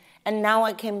things. And now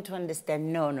I came to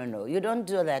understand, no, you don't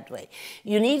do it that way.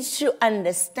 You need to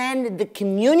understand the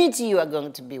community you are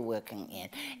going to be working in.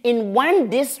 In one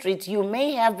district, you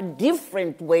may have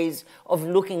different ways of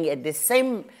looking at the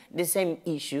same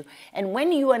issue. And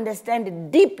when you understand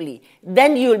it deeply,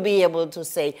 then you'll be able to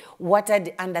say, what are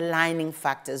the underlying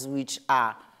factors which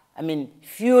are,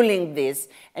 fueling this?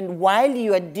 And while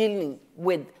you are dealing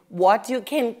with what you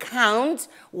can count,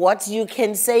 what you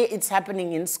can say it's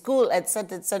happening in school,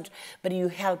 etc., but you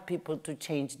help people to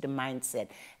change the mindset.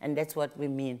 And that's what we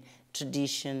mean.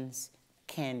 Traditions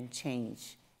can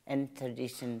change, and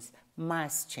traditions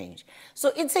must change.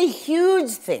 So it's a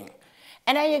huge thing.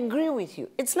 And I agree with you.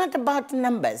 It's not about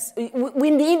numbers.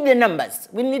 We need the numbers.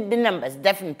 We need the numbers,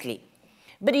 definitely.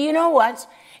 But you know what?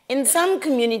 In some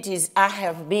communities I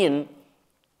have been,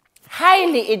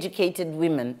 highly educated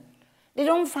women, they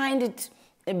don't find it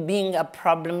being a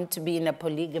problem to be in a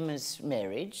polygamous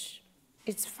marriage.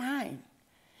 It's fine.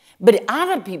 But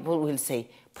other people will say,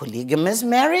 polygamous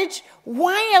marriage?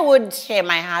 Why I would share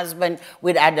my husband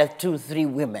with other 2, 3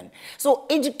 women? So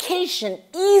education,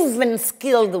 even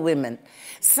skilled women,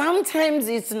 sometimes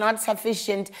it's not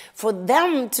sufficient for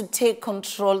them to take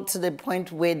control to the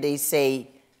point where they say,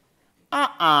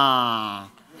 I'm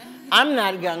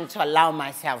not going to allow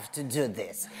myself to do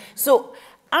this. So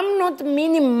I'm not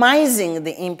minimizing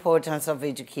the importance of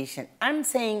education. I'm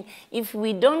saying if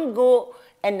we don't go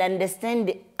and understand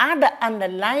the other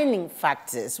underlying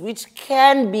factors, which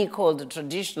can be called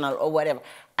traditional or whatever,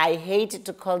 I hate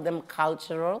to call them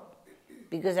cultural,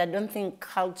 because I don't think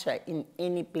culture in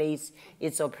any place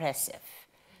is oppressive.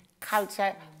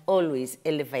 Culture always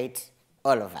elevates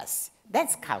all of us.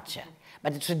 That's culture.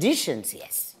 But the traditions,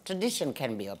 yes. Tradition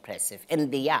can be oppressive,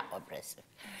 and they are oppressive.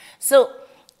 So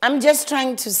I'm just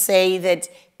trying to say that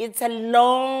it's a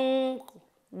long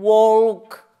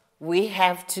walk we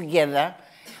have together.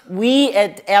 We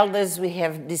at Elders, we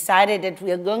have decided that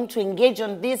we are going to engage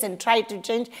on this and try to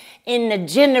change in a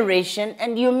generation.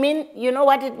 And you know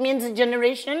what it means, a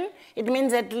generation? It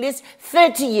means at least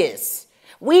 30 years.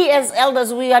 We as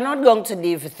elders, we are not going to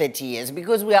live for 30 years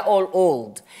because we are all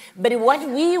old. But what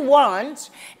we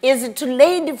want is to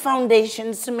lay the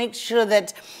foundations to make sure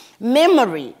that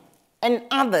memory and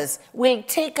others will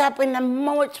take up in a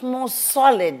much more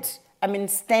solid,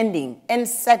 standing and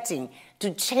setting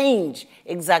to change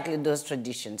exactly those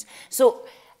traditions. So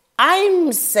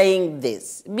I'm saying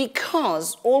this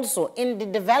because also in the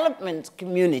development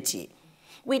community,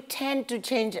 we tend to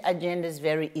change agendas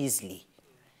very easily.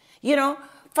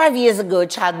 5 years ago,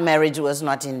 child marriage was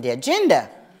not in the agenda.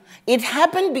 It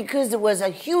happened because there was a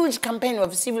huge campaign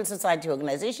of civil society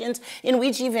organizations in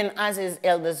which even us as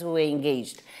elders were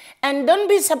engaged. And don't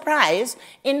be surprised,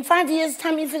 in 5 years'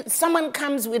 time, if someone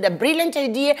comes with a brilliant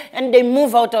idea and they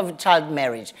move out of child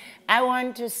marriage. I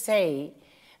want to say,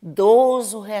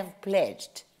 those who have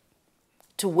pledged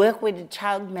to work with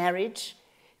child marriage,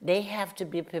 they have to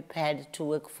be prepared to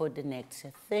work for the next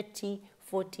 30,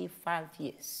 45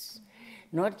 years.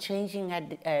 Not changing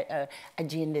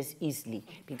agendas easily,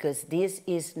 because this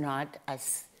is not a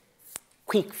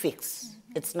quick fix.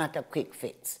 It's not a quick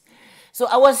fix. So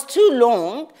I was too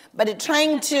long, but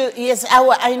trying to, yes,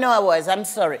 I know I was, I'm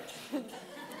sorry.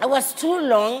 I was too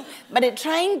long, but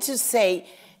trying to say,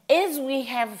 as we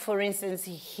have, for instance,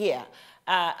 here,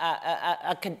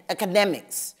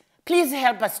 academics, please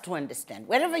help us to understand.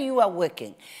 Wherever you are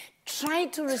working, try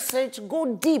to research,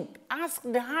 go deep, ask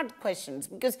the hard questions,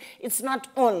 because it's not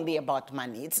only about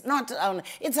money. It's not only,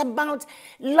 it's about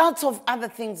lots of other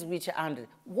things which are under.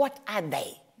 What are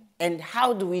they? And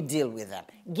how do we deal with them?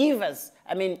 Give us,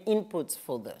 inputs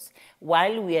for those.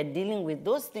 While we are dealing with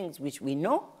those things which we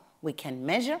know, we can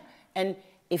measure, and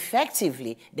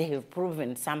effectively, they have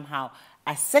proven somehow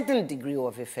a certain degree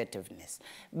of effectiveness.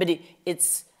 But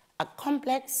it's a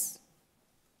complex,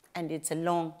 and it's a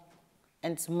long,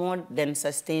 and it's more than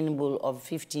sustainable of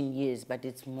 15 years, but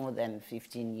it's more than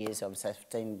 15 years of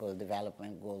sustainable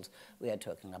development goals we are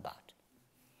talking about.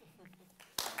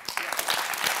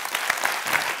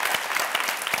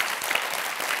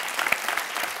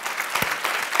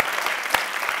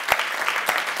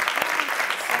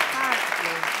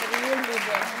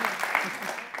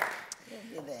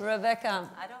 Rebecca.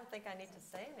 I don't think I need to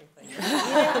say anything.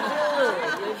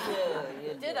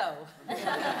 You do. Ditto.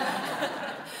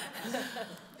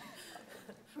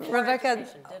 Rebecca,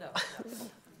 Ditto.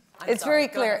 it's very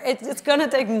clear. It's going to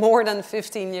take more than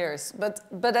 15 years. But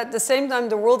at the same time,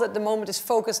 the world at the moment is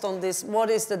focused on this. What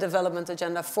is the development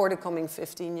agenda for the coming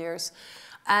 15 years?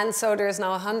 And so there's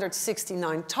now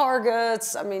 169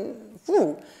 targets.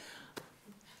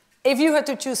 If you had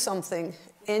to choose something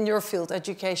in your field,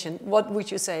 education, what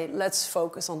would you say? Let's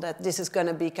focus on that. This is going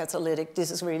to be catalytic. This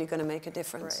is really going to make a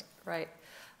difference. Right.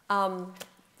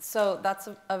 So that's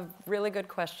a really good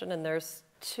question, and there's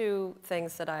two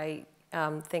things that I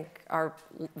think are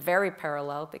very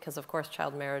parallel, because of course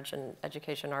child marriage and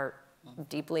education are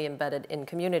deeply embedded in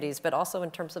communities, but also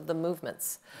in terms of the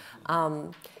movements.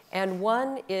 And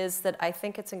one is that I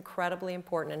think it's incredibly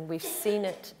important, and we've seen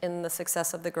it in the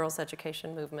success of the girls'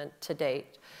 education movement to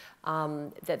date,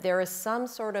 that there is some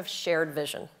sort of shared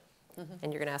vision.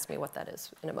 And you're going to ask me what that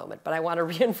is in a moment, but I want to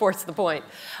reinforce the point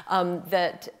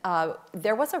that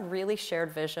there was a really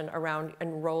shared vision around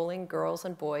enrolling girls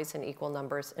and boys in equal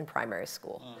numbers in primary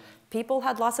school. People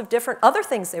had lots of different other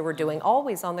things they were doing,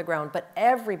 always on the ground, but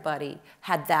everybody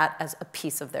had that as a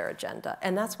piece of their agenda.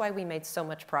 And that's why we made so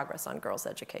much progress on girls'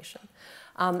 education.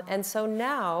 And so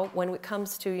now, when it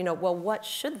comes to, well, what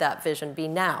should that vision be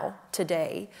now,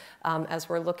 today, as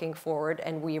we're looking forward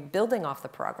and we're building off the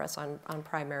progress on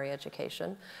primary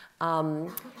education,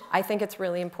 I think it's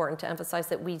really important to emphasize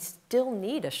that we still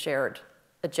need a shared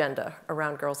agenda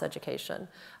around girls' education.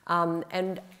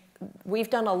 And we've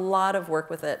done a lot of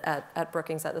work with it at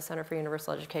Brookings, at the Center for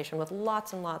Universal Education, with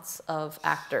lots and lots of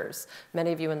actors,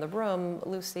 many of you in the room,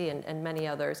 Lucy and many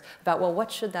others, about, well,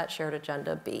 what should that shared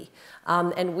agenda be?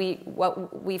 And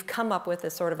what we've come up with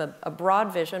is sort of a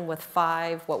broad vision with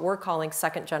 5, what we're calling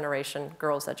second-generation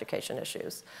girls' education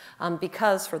issues.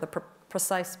 Because for the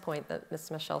precise point that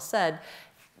Ms. Michelle said,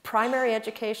 primary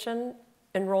education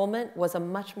enrollment was a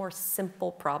much more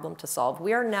simple problem to solve.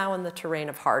 We are now in the terrain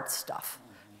of hard stuff.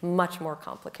 Much more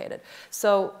complicated.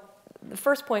 So the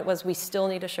first point was we still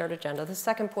need a shared agenda. The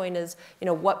second point is,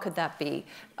 what could that be?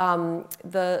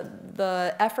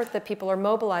 The effort that people are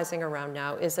mobilizing around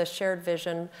now is a shared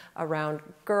vision around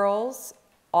girls,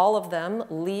 all of them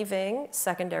leaving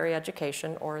secondary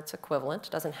education or its equivalent.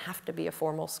 It doesn't have to be a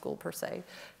formal school per se.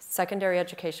 Secondary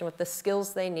education with the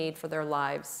skills they need for their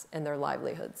lives and their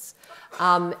livelihoods.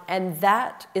 And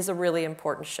that is a really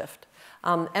important shift.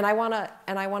 And I want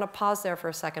to pause there for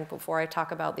a second before I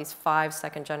talk about these 5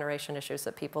 second-generation issues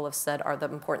that people have said are the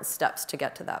important steps to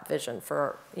get to that vision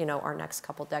for our next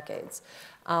couple decades.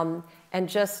 And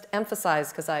just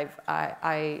emphasize, because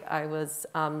I was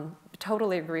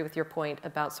totally agree with your point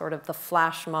about sort of the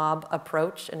flash mob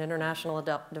approach in international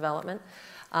development.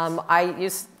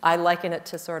 I liken it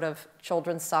to sort of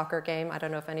children's soccer game. I don't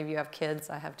know if any of you have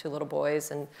kids. I have 2 little boys,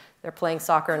 and they're playing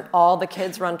soccer, and all the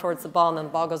kids run towards the ball, and then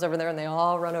the ball goes over there, and they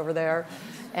all run over there.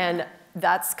 And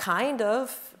that's kind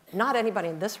of, not anybody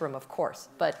in this room, of course,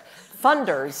 but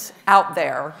funders out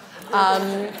there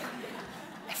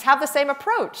have the same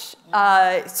approach,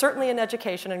 certainly in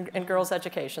education and girls'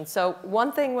 education. So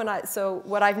one thing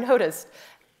what I've noticed,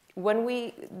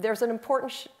 there's an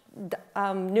important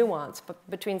nuance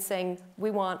between saying we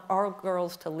want our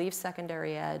girls to leave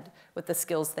secondary ed with the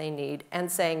skills they need and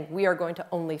saying we are going to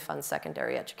only fund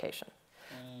secondary education.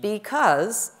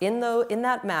 Because in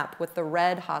that map with the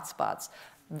red hotspots,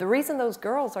 the reason those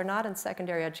girls are not in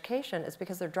secondary education is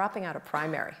because they're dropping out of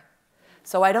primary.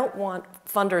 So I don't want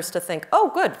funders to think,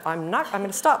 oh, good, I'm going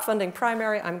to stop funding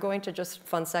primary, I'm going to just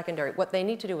fund secondary. What they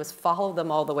need to do is follow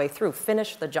them all the way through,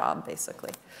 finish the job,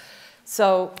 basically.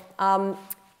 So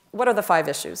what are the 5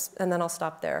 issues? And then I'll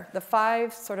stop there. The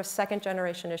 5 sort of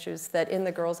second-generation issues that in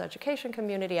the girls' education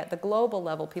community at the global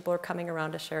level people are coming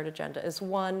around a shared agenda is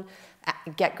 1,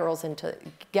 get girls into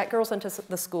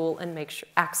the school and make sure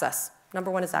access. Number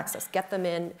 1 is access. Get them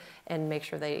in and make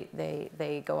sure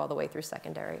they go all the way through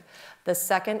secondary. The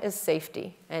second is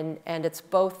safety, and it's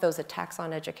both those attacks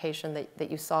on education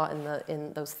that you saw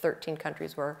in those 13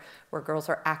 countries where girls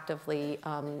are actively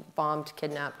bombed,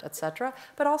 kidnapped, et cetera,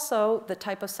 but also the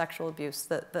type of sexual abuse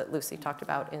that Lucy talked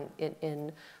about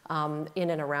in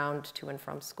and around to and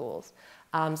from schools.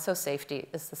 So safety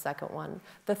is the second one.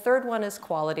 The third one is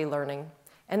quality learning,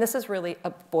 and this is really a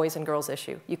boys and girls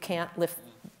issue. You can't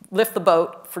lift the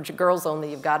boat for girls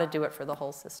only. You've got to do it for the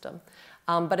whole system.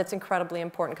 But it's incredibly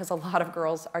important because a lot of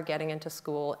girls are getting into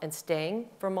school and staying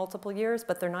for multiple years,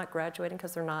 but they're not graduating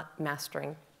because they're not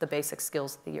mastering the basic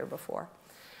skills the year before.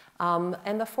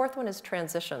 And the fourth one is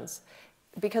transitions,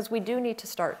 because we do need to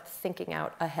start thinking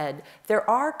out ahead. There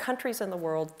are countries in the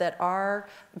world that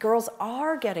girls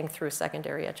are getting through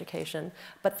secondary education,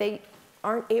 but they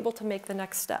aren't able to make the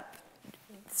next step.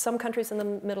 Some countries in the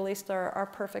Middle East are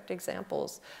perfect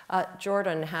examples.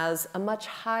 Jordan has a much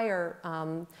higher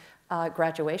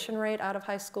graduation rate out of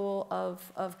high school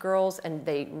of girls, and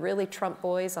they really trump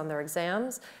boys on their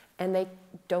exams, and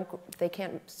they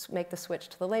can't make the switch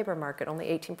to the labor market. Only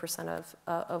 18%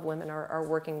 of women are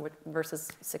working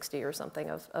versus 60 or something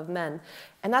of men.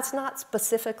 And that's not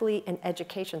specifically an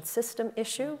education system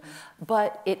issue,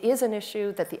 but it is an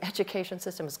issue that the education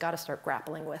system has got to start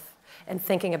grappling with and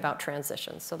thinking about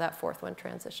transitions. So that fourth one,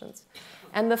 transitions.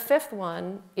 And the fifth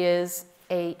one is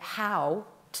a how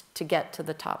to get to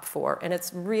the top 4. And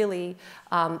it's really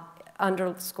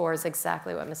underscores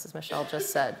exactly what Mrs. Michel just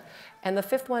said. And the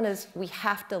fifth one is we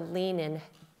have to lean in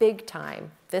big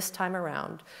time, this time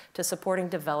around, to supporting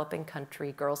developing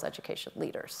country girls' education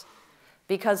leaders.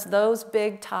 Because those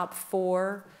big top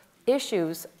 4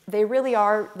 issues, they really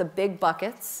are the big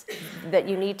buckets that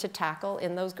you need to tackle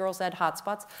in those girls' ed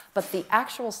hotspots, but the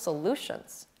actual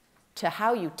solutions to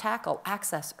how you tackle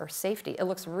access or safety, it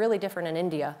looks really different in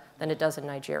India than it does in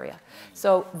Nigeria.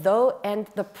 So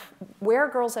where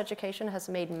girls' education has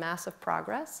made massive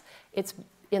progress, it's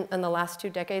in the last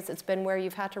 2 decades, it's been where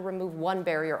you've had to remove one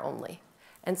barrier only.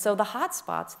 And so the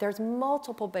hotspots, there's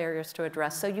multiple barriers to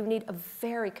address, so you need a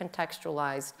very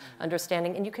contextualized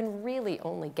understanding, and you can really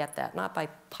only get that, not by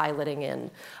piloting in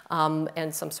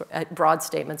and some sort of broad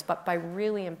statements, but by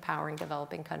really empowering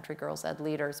developing country girls ed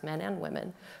leaders, men and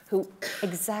women, who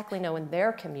exactly know in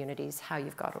their communities how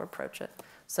you've got to approach it.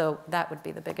 So that would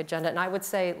be the big agenda. And I would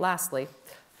say, lastly,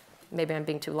 maybe I'm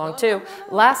being too long too,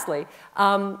 lastly,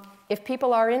 if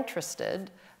people are interested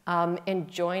in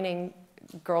joining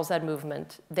girls' ed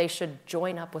movement, they should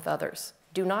join up with others.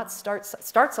 Do not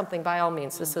start something by all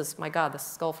means. This is, my God, this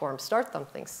is Skoll Forum. Start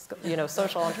something,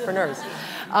 social entrepreneurs.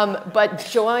 But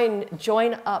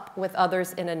join up with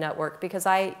others in a network, because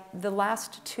the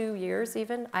last 2 years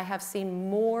even, I have seen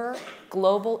more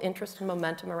global interest and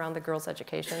momentum around the girls'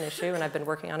 education issue, and I've been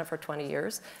working on it for 20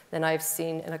 years, than I've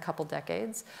seen in a couple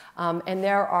decades. And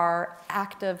there are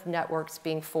active networks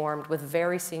being formed with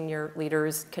very senior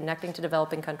leaders connecting to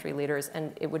developing country leaders,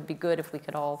 and it would be good if we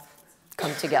could all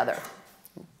come together.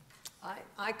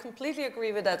 I completely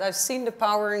agree with that. I've seen the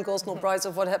power in Girls Not Brides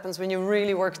of what happens when you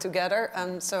really work together.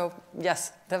 And so,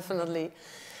 yes, definitely.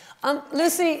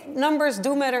 Lucy, numbers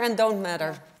do matter and don't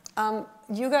matter.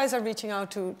 You guys are reaching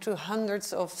out to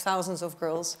hundreds of thousands of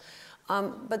girls,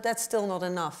 but that's still not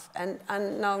enough. And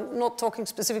now, not talking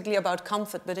specifically about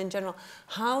comfort, but in general,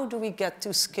 how do we get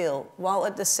to skill while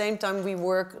at the same time we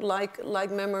work, like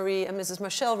Memory and Mrs.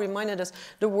 Michel reminded us,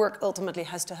 the work ultimately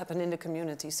has to happen in the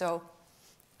community. So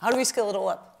how do we scale it all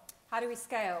up? How do we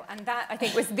scale? And that, I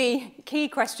think, was the key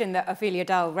question that Ophelia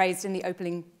Dahl raised in the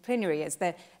opening plenary, is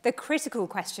the critical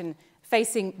question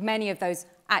facing many of those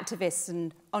activists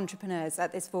and entrepreneurs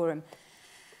at this forum.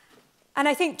 And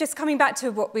I think, just coming back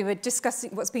to what we were discussing,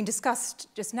 what's been discussed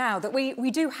just now, that we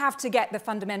do have to get the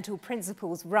fundamental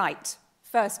principles right,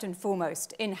 first and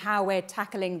foremost, in how we're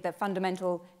tackling the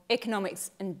fundamental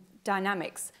economics and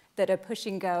dynamics that are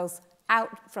pushing girls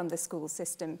out from the school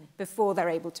system before they're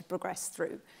able to progress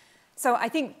through. So I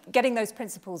think getting those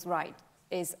principles right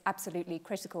is absolutely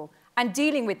critical, and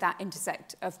dealing with that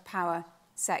intersect of power,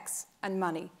 sex, and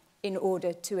money in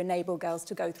order to enable girls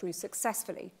to go through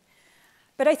successfully.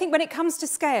 But I think when it comes to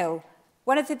scale,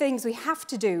 one of the things we have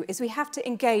to do is we have to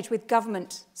engage with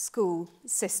government school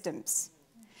systems.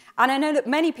 And I know that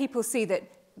many people see that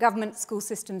government school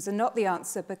systems are not the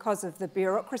answer because of the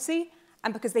bureaucracy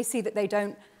and because they see that they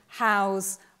don't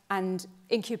house and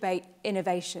incubate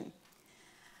innovation.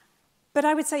 But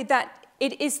I would say that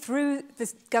it is through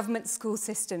the government school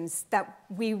systems that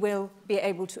we will be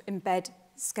able to embed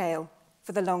scale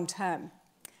for the long term.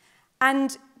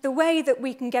 And the way that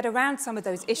we can get around some of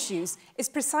those issues is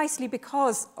precisely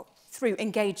because through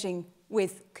engaging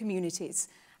with communities.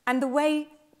 And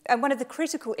one of the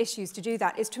critical issues to do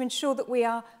that is to ensure that we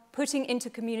are putting into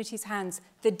communities' hands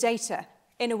the data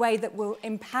in a way that will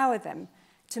empower them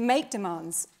to make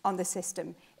demands on the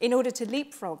system in order to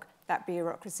leapfrog that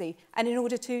bureaucracy and in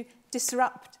order to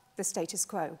disrupt the status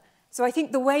quo. So I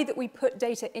think the way that we put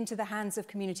data into the hands of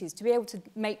communities to be able to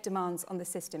make demands on the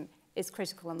system is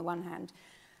critical on the one hand.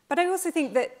 But I also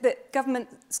think that government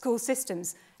school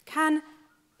systems can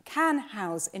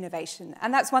house innovation.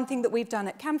 And that's one thing that we've done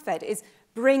at CamFed, is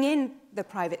bring in the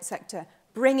private sector,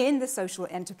 bring in the social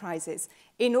enterprises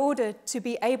in order to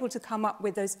be able to come up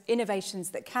with those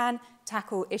innovations that can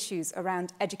tackle issues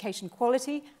around education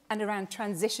quality and around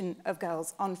transition of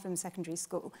girls on from secondary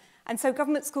school. And so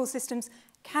government school systems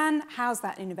can house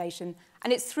that innovation,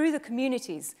 and it's through the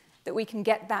communities that we can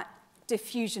get that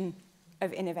diffusion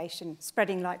of innovation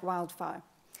spreading like wildfire.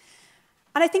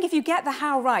 And I think if you get the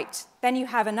how right, then you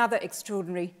have another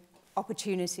extraordinary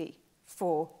opportunity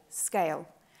for scale.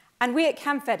 And we at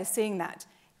CamFed are seeing that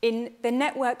in the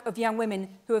network of young women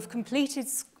who have completed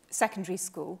secondary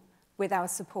school with our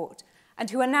support and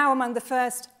who are now among the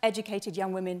first educated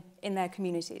young women in their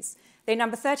communities. They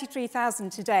number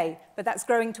 33,000 today, but that's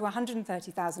growing to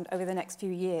 130,000 over the next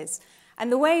few years.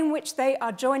 And the way in which they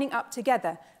are joining up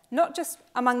together, not just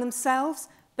among themselves,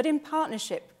 but in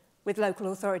partnership with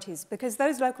local authorities, because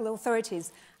those local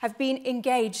authorities have been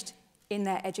engaged in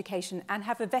their education and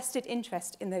have a vested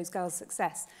interest in those girls'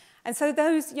 success. And so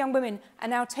those young women are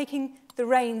now taking the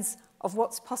reins of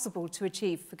what's possible to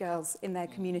achieve for girls in their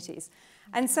communities.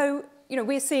 And so,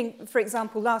 we're seeing, for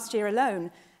example, last year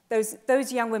alone,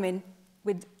 those young women,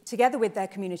 together with their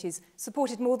communities,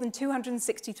 supported more than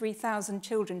 263,000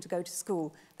 children to go to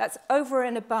school. That's over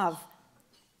and above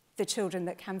the children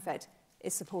that CamFed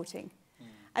is supporting.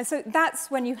 And so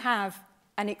that's when you have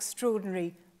an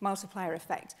extraordinary multiplier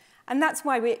effect. And that's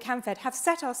why we at CamFed have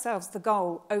set ourselves the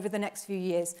goal over the next few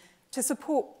years to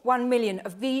support 1 million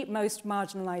of the most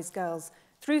marginalised girls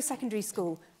through secondary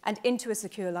school and into a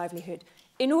secure livelihood,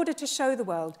 in order to show the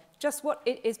world just what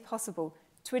it is possible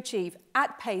to achieve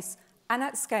at pace and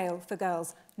at scale for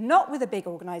girls, not with a big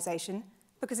organisation,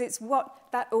 because it's what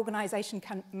that organisation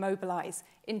can mobilise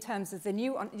in terms of the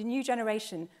new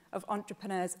generation of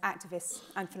entrepreneurs, activists,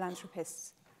 and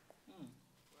philanthropists.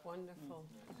 Wonderful.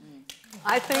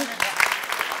 I think...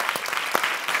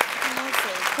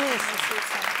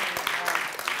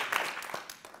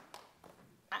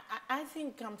 I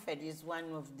think CamFed is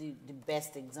one of the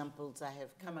best examples I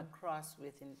have come across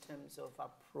with in terms of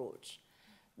approach.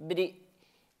 But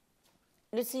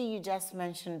Lucy, you just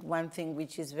mentioned one thing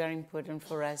which is very important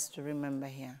for us to remember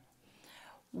here.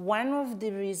 One of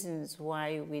the reasons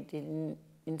why we didn't,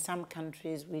 in some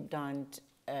countries, we don't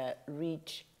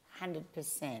reach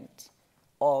 100%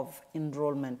 of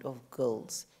enrollment of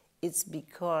girls, it's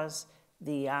because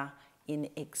they are in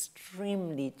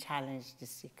extremely challenged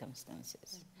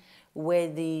circumstances, where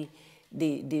the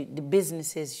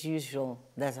business as usual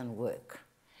doesn't work.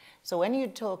 So when you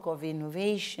talk of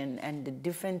innovation and the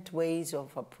different ways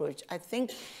of approach, I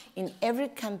think in every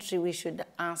country we should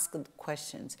ask the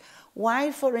questions.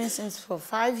 Why, for instance, for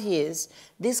 5 years,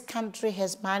 this country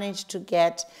has managed to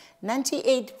get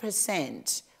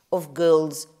 98% of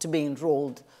girls to be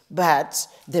enrolled, but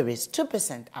there is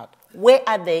 2% out. Where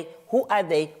are they? Who are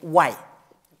they? Why?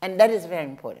 And that is very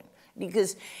important,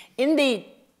 because in the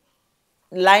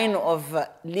line of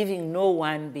leaving no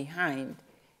one behind,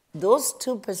 those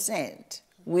 2%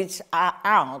 which are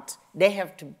out, they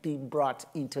have to be brought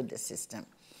into the system.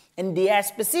 And there are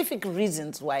specific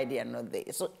reasons why they are not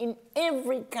there. So in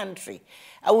every country,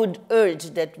 I would urge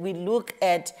that we look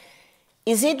at,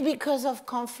 is it because of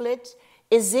conflict?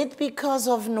 Is it because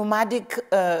of nomadic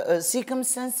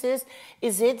circumstances?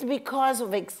 Is it because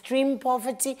of extreme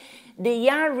poverty? There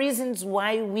are reasons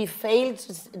why we fail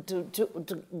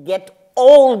to get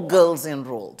all girls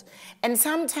enrolled. And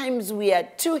sometimes we are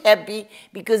too happy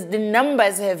because the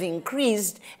numbers have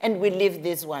increased and we leave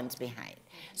these ones behind.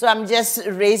 So I'm just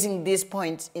raising these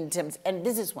points in terms, and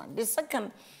this is one. The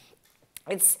second,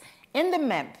 it's in the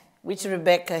map, which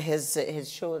Rebecca has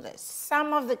showed us.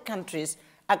 Some of the countries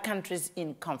are countries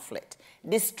in conflict.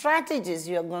 The strategies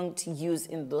you are going to use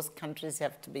in those countries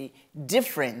have to be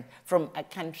different from a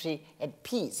country at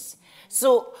peace.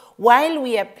 So while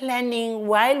we are planning,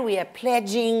 while we are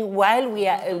pledging, while we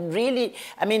are really,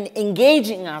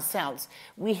 engaging ourselves,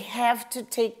 we have to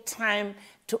take time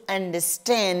to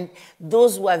understand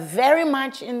those who are very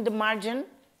much in the margin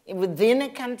within a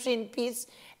country in peace,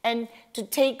 and to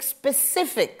take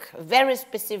specific, very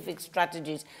specific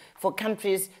strategies for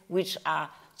countries which are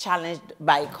challenged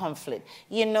by conflict.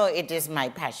 You know, it is my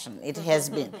passion. It has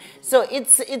been. So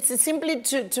it's simply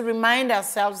to remind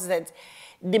ourselves that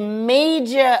the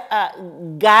major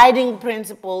guiding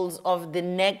principles of the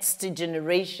next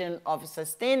generation of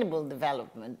sustainable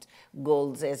development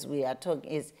goals, as we are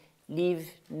talking, is leave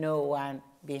no one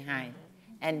behind.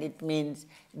 And it means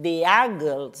there are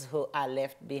girls who are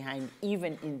left behind,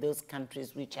 even in those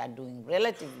countries which are doing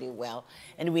relatively well.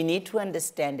 And we need to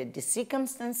understand that the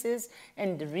circumstances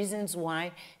and the reasons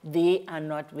why they are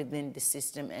not within the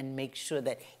system, and make sure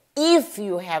that if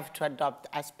you have to adopt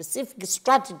a specific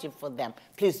strategy for them,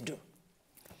 please do.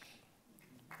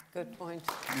 Good point.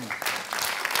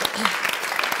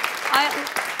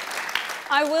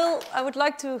 I would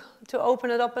like to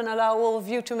open it up and allow all of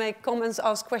you to make comments,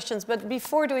 ask questions. But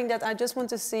before doing that, I just want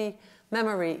to see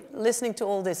memory, listening to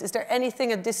all this. Is there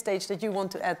anything at this stage that you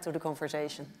want to add to the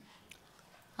conversation?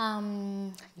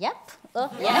 Yep.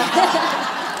 Oh,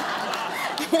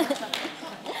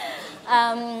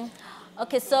 yeah.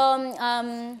 Okay, so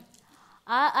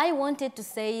I wanted to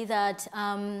say that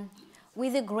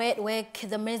with the great work,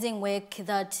 the amazing work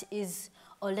that is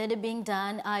already being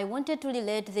done, I wanted to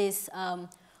relate this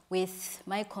with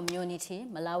my community,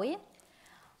 Malawi.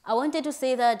 I wanted to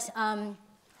say that,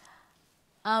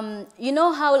 you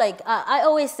know how, like, I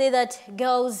always say that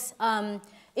girls,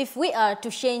 if we are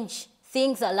to change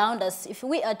things around us, if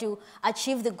we are to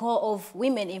achieve the goal of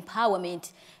women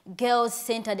empowerment,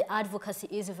 girls-centered advocacy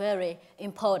is very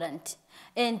important.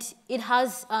 And it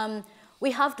has,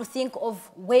 we have to think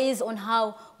of ways on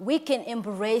how we can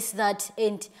embrace that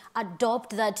and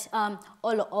adopt that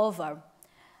all over.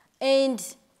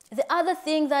 And the other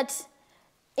thing that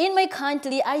in my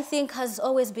country I think has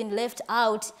always been left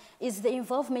out is the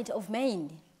involvement of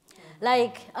men.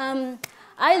 Like, I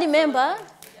remember,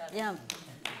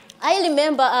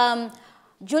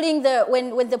 during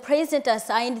when the president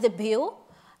signed the bill,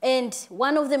 and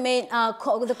one of the main,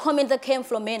 the comment that came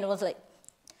from men was like,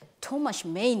 too much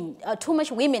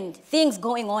women things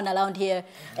going on around here.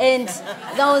 And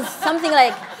there was something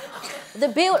like, the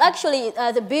bill, actually,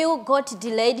 the bill got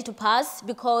delayed to pass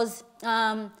because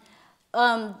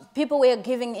people were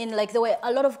giving in, like, there were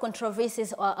a lot of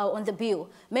controversies on the bill.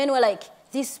 Men were like,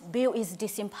 this bill is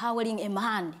disempowering a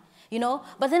man, you know?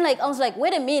 But then, like, I was like,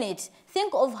 wait a minute,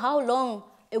 think of how long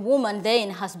a woman then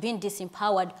has been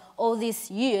disempowered all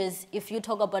these years if you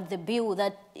talk about the bill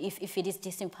that if it is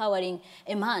disempowering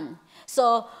a man.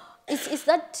 So it's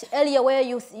that area where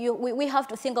we have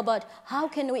to think about how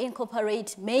can we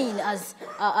incorporate men as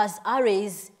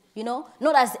allies, you know,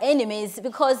 not as enemies,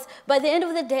 because by the end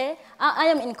of the day, I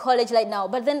am in college right now,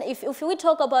 but then if we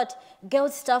talk about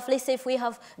girls stuff, let's say if we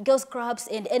have girls clubs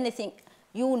and anything,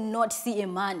 you will not see a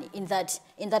man in that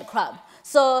club.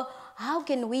 So how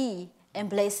can we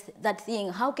embrace that thing?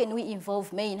 How can we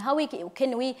involve men? How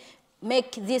can we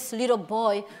make this little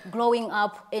boy growing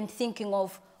up and thinking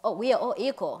of, oh, we are all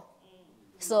equal?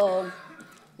 So,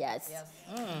 yes.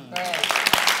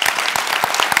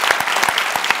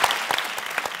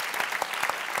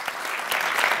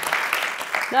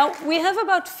 Now, we have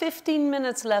about 15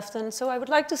 minutes left, and so I would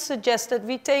like to suggest that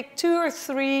we take 2 or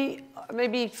 3,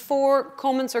 maybe 4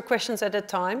 comments or questions at a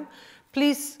time.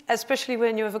 Please, especially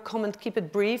when you have a comment, keep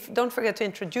it brief. Don't forget to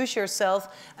introduce yourself,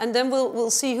 and then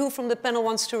we'll see who from the panel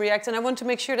wants to react. And I want to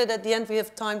make sure that at the end we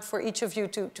have time for each of you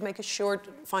to make a short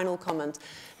final comment.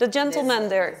 The gentleman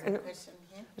there.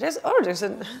 There's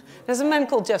a man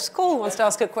called Jeff Skoll who wants to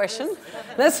ask a question.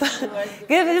 Let's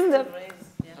give him the...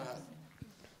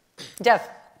 Jeff.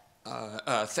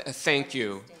 Thank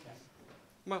you.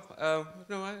 Well,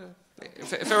 no,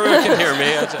 if everyone can hear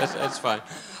me, that's fine.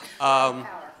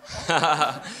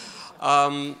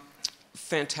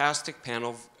 Fantastic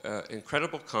panel,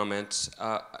 incredible comments.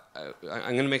 I'm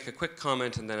going to make a quick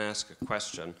comment and then ask a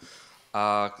question.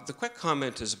 The quick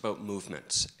comment is about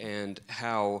movements and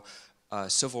how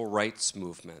civil rights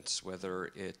movements,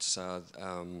 whether it's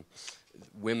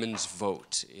women's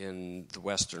vote in the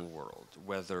Western world,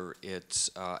 whether it's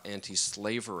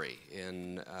anti-slavery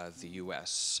in the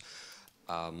US,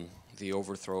 the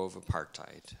overthrow of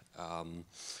apartheid,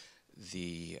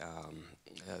 the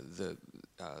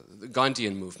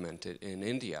Gandhian movement in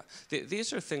India.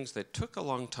 These are things that took a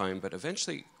long time, but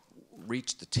eventually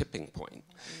reached the tipping point.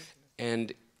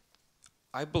 And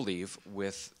I believe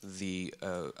with the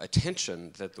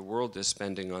attention that the world is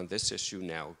spending on this issue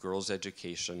now, girls'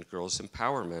 education, girls'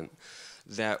 empowerment,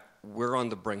 that we're on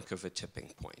the brink of a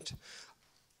tipping point.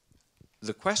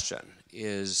 The question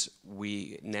is,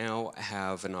 we now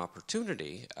have an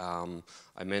opportunity.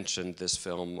 I mentioned this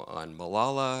film on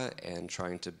Malala and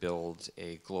trying to build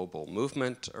a global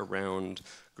movement around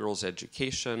girls'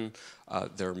 education.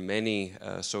 There are many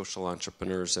social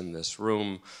entrepreneurs in this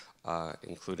room,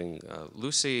 including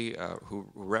Lucy, who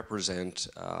represent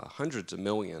hundreds of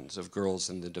millions of girls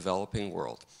in the developing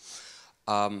world.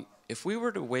 If we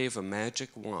were to wave a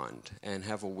magic wand and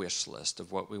have a wish list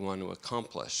of what we want to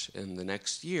accomplish in the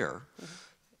next year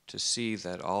to see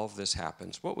that all of this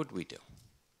happens, what would we do?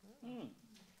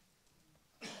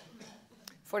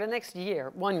 For the next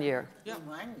year, 1 year. Yeah,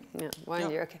 One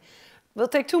year, okay. We'll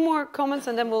take 2 more comments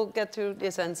and then we'll get to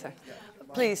this answer.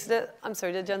 Please, I'm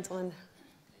sorry, the gentleman.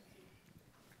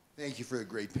 Thank you for a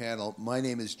great panel. My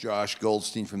name is Josh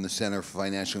Goldstein from the Center for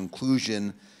Financial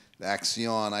Inclusion,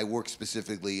 Axion. I work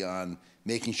specifically on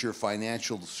making sure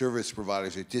financial service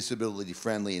providers are disability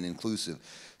friendly and inclusive.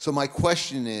 So my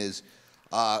question is,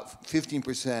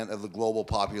 15% of the global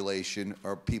population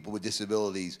are people with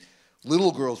disabilities.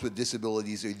 Little girls with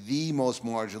disabilities are the most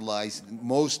marginalized,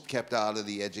 most kept out of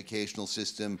the educational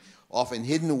system, often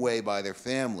hidden away by their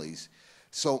families.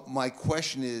 So my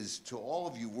question is to all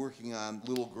of you working on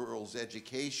little girls'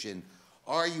 education,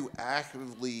 are you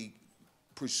actively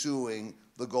pursuing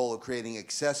the goal of creating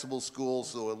accessible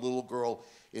schools so a little girl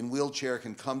in wheelchair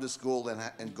can come to school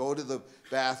and go to the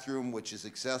bathroom, which is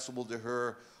accessible to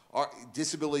her?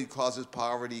 Disability causes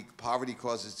poverty, poverty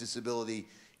causes disability.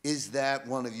 Is that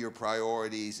one of your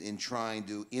priorities in trying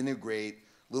to integrate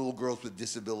little girls with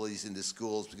disabilities into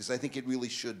schools? Because I think it really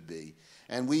should be.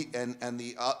 And on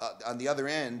the other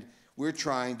end, we're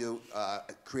trying to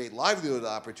create livelihood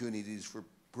opportunities for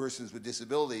persons with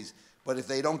disabilities, but if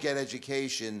they don't get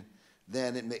education,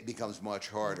 then it becomes much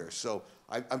harder. So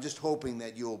I'm just hoping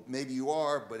that maybe you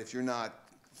are, but if you're not,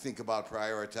 think about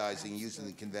prioritizing using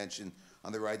the Convention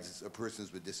on the Rights of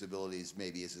Persons with Disabilities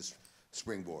maybe as a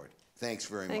springboard. Thanks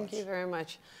very much. Thank you very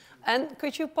much. And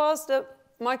could you pass the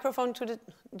microphone to the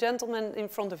gentleman in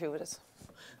front of you with us?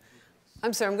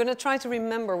 I'm sorry, I'm going to try to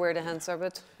remember where the hands are,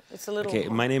 but it's a little... Okay,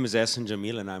 my name is Ehsan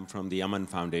Jamil, and I'm from the Aman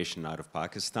Foundation out of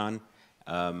Pakistan.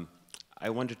 I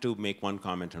wanted to make one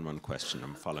comment and one question.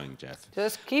 I'm following Jeff.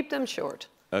 Just keep them short.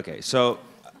 Okay, so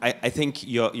I think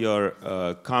your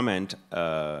comment,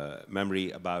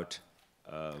 Memory, about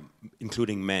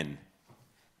including men,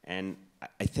 and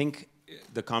I think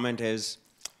the comment is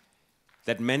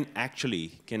that men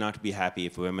actually cannot be happy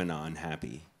if women are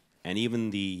unhappy, and even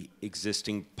the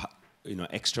existing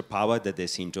extra power that they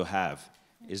seem to have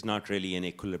is not really an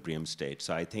equilibrium state.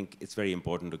 So I think it's very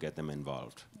important to get them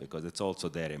involved because it's also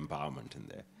their empowerment in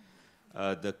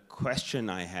there. The question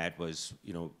I had was,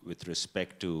 with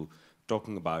respect to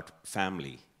talking about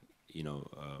family,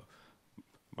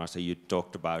 Marcia, you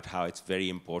talked about how it's very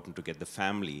important to get the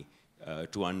family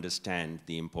to understand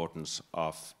the importance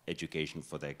of education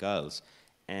for their girls.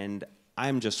 And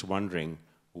I'm just wondering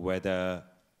whether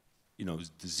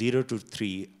the 0 to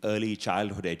 3 early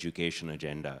childhood education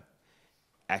agenda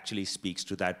actually speaks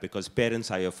to that, because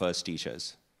parents are your first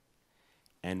teachers.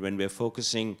 And when we're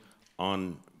focusing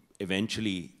on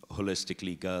eventually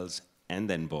holistically girls and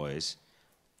then boys,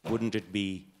 wouldn't it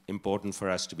be important for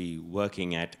us to be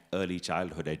working at early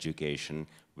childhood education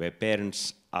where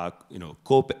parents are,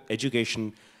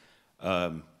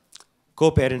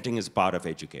 co-parenting is part of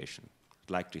education?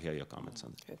 I'd like to hear your comments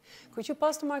on that. Could you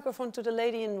pass the microphone to the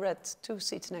lady in red, 2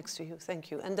 seats next to you?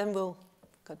 Thank you. And then we'll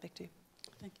cut back to you.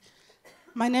 Thank you.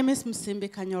 My name is Musimbi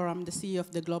Kanyoro. I'm the CEO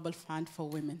of the Global Fund for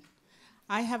Women.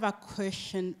 I have a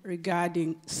question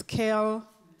regarding scale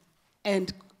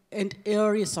and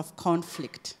areas of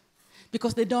conflict,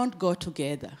 because they don't go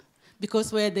together.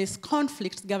 Because where there's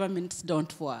conflict, governments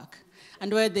don't work.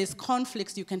 And where there's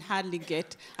conflicts, you can hardly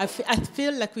get. I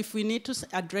feel like if we need to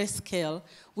address scale,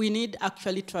 we need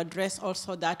actually to address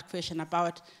also that question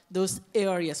about those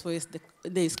areas where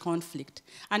there's conflict.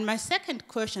 And my second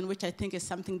question, which I think is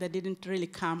something that didn't really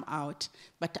come out,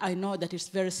 but I know that it's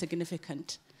very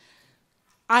significant.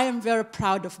 I am very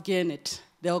proud of GAINIT,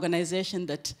 the organization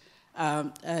that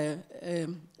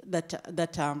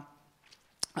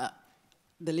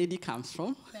the lady comes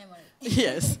from. Memory.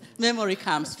 Yes, memory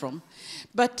comes from.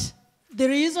 But the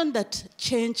reason that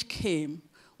change came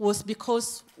was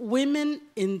because women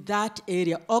in that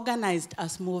area, organized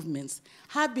as movements,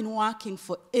 have been working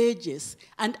for ages.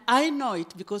 And I know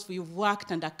it because we've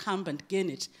worked under Camp and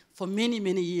Gannett for many,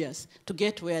 many years to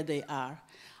get where they are.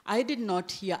 I did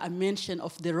not hear a mention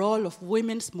of the role of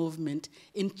women's movement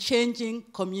in changing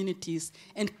communities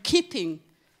and keeping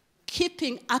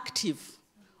active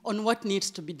on what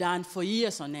needs to be done for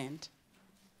years on end.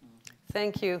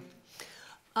 Thank you.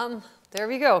 There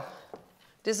we go.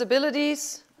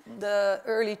 Disabilities, the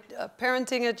early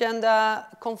parenting agenda,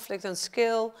 conflict and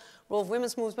skill, role of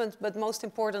women's movement, but most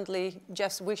importantly,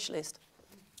 Jeff's wish list.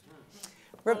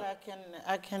 Well,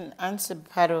 I can answer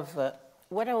part of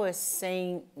what I was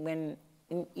saying. When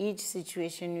in each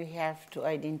situation you have to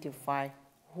identify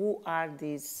who are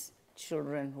these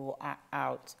children who are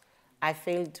out. I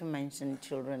failed to mention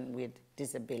children with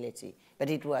disability, but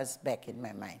it was back in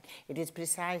my mind. It is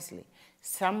precisely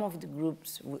some of the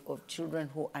groups of children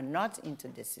who are not into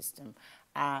the system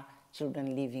are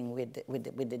children living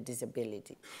with a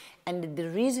disability. And the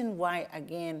reason why,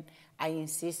 again, I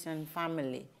insist on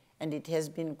family, and it has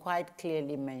been quite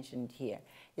clearly mentioned here,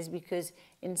 is because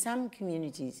in some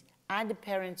communities are the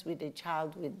parents with a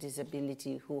child with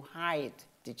disability who hide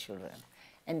the children.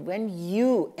 And when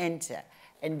you enter,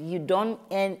 and you don't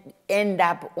end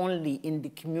up only in the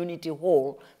community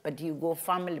hall, but you go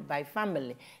family by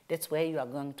family, that's where you are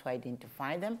going to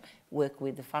identify them, work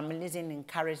with the families, and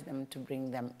encourage them to bring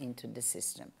them into the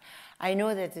system. I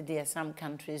know that there are some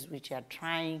countries which are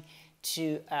trying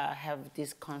to have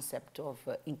this concept of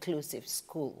inclusive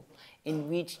school, in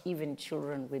which even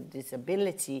children with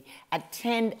disability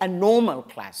attend a normal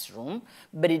classroom,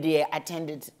 but they are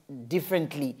attended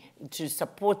differently to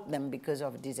support them because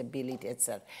of disability,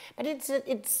 etc. But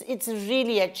it's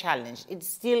really a challenge. It's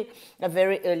still a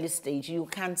very early stage. You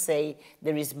can't say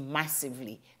there is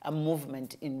massively a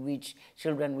movement in which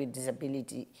children with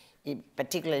disability,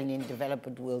 particularly in the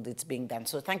developed world, it's being done.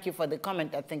 So thank you for the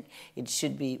comment. I think it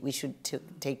should be, we should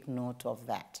take note of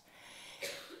that.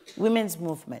 Women's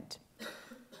movement.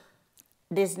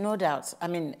 There's no doubt. I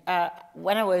mean,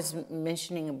 when I was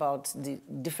mentioning about the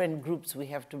different groups we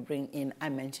have to bring in, I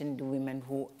mentioned the women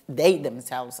who, they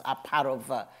themselves are part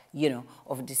of,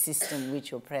 of the system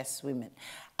which oppresses women.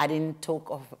 I didn't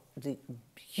talk of the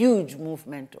huge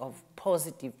movement of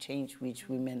positive change which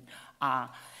women are.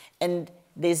 And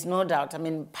there's no doubt, I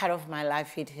mean, part of my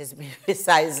life, it has been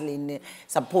precisely in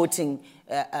supporting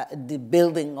the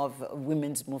building of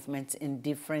women's movements in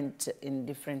different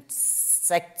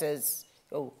sectors,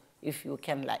 oh, if you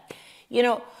can like. You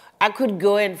know, I could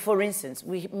go and, for instance,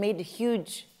 we made a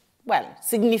huge, well,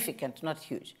 significant, not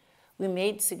huge. We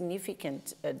made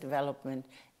significant development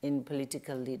in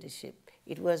political leadership.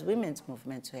 It was women's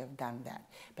movements who have done that.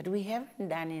 But we haven't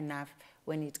done enough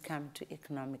when it comes to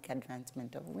economic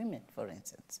advancement of women, for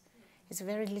instance. It's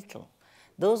very little.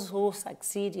 Those who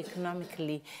succeed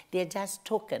economically, they're just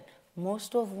token.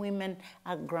 Most of women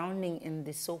are grounding in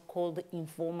the so-called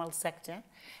informal sector,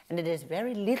 and there's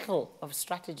very little of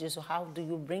strategies of how do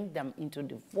you bring them into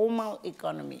the formal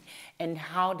economy and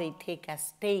how they take a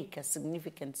stake, a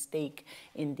significant stake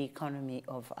in the economy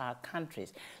of our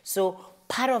countries. So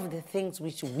part of the things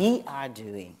which we are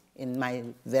doing in my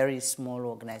very small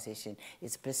organization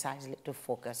is precisely to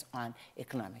focus on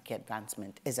economic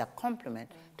advancement as a complement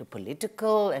to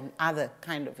political and other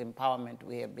kind of empowerment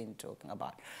we have been talking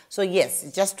about. So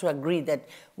yes, just to agree that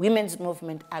women's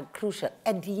movement are crucial.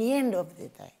 At the end of the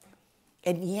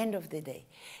day,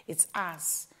 it's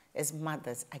us as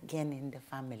mothers, again in the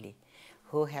family,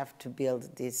 who have to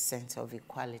build this sense of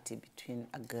equality between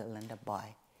a girl and a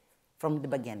boy from the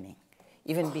beginning,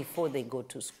 even before they go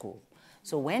to school.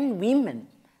 So when women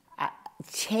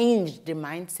change the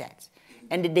mindset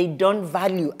and they don't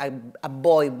value a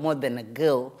boy more than a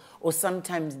girl, or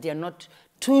sometimes they're not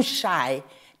too shy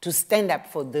to stand up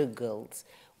for the girls,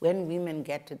 when women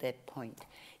get to that point,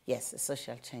 yes,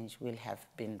 social change will have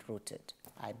been rooted,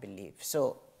 I believe.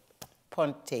 So,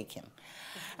 point taken.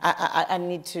 I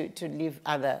need to leave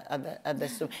other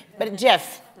stuff. But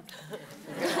Jeff,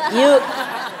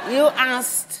 you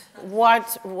asked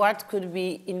what could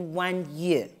be in 1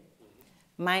 year.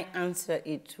 My answer,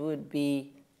 it would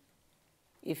be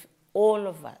if all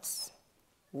of us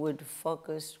would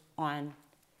focus on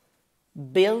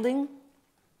building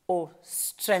or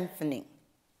strengthening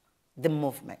the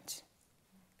movement,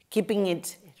 keeping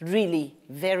it really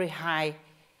very high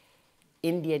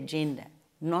in the agenda,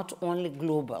 not only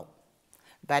global,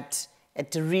 but at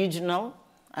the regional.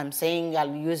 I'm saying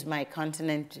I'll use my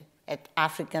continent at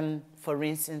African, for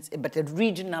instance, but at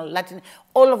regional, Latin,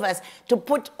 all of us, to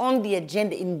put on the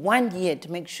agenda in 1 year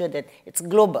to make sure that it's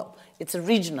global, it's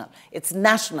regional, it's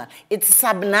national, it's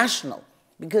subnational.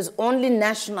 Because only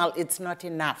national, it's not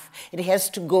enough. It has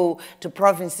to go to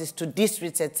provinces, to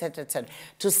districts, et cetera,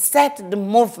 to set the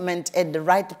movement at the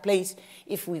right place.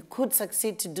 If we could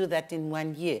succeed to do that in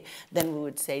 1 year, then we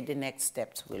would say the next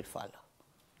steps will follow.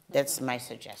 That's my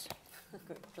suggestion.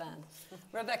 Good plan.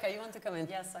 Rebecca, you want to come in?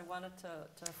 Yes, I wanted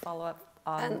to follow up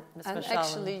on Ms. And Michelle.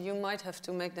 actually, you might have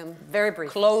to make them Very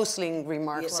brief. closing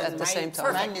remarks at the same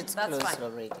time. Mine is That's close fine.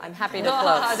 already. I'm happy to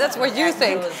close. That's what you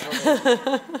think.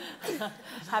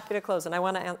 Happy to close, and I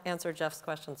want to answer Jeff's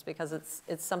questions because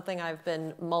it's something I've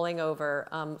been mulling over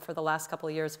for the last couple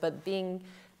of years. But being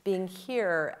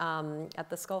here at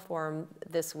the Skoll Forum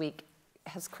this week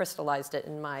has crystallized it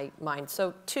in my mind.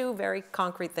 So 2 very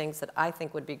concrete things that I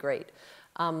think would be great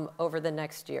over the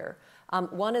next year.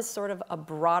 One is sort of a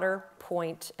broader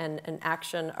point and an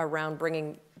action around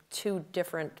bringing 2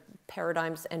 different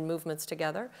paradigms and movements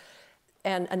together.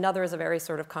 And another is a very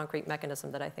sort of concrete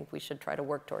mechanism that I think we should try to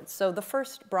work towards. So the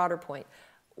first broader point,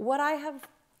 what I have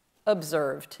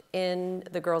observed in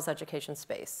the girls' education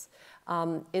space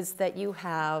is that you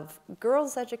have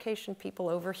girls' education people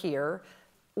over here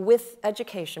with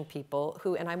education people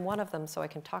who, and I'm one of them so I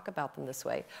can talk about them this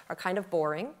way, are kind of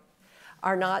boring,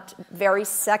 are not very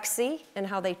sexy in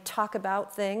how they talk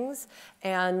about things,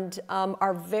 and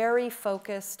are very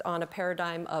focused on a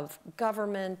paradigm of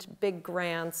government, big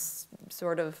grants,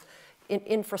 sort of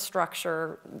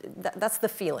infrastructure. That's the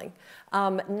feeling.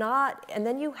 And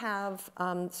then you have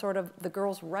sort of the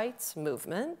girls' rights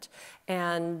movement,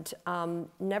 and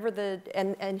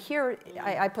and here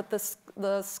I put the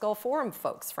Skoll Forum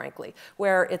folks, frankly,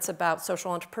 where it's about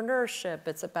social entrepreneurship,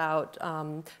 it's about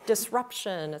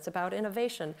disruption, it's about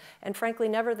innovation, and frankly,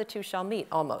 never the 2 shall meet,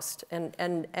 almost.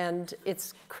 And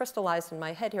it's crystallized in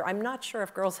my head here. I'm not sure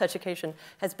if girls' education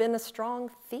has been a strong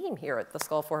theme here at the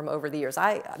Skoll Forum over the years.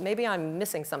 Maybe I'm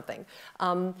missing something,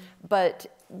 but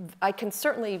I can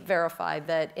certainly verify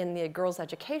that in the girls'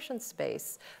 education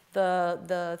space,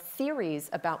 the theories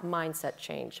about mindset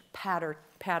change,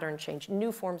 pattern change,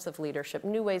 new forms of leadership,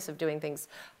 new ways of doing things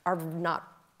are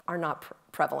not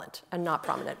prevalent and not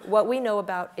prominent. What we know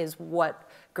about is what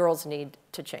girls need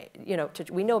to change.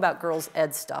 We know about girls'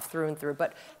 ed stuff through and through,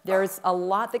 but there's a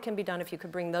lot that can be done if you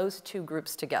could bring those 2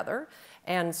 groups together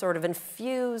and sort of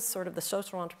infuse sort of the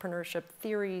social entrepreneurship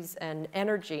theories and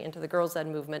energy into the girls' ed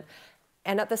movement.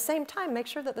 And at the same time, make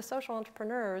sure that the social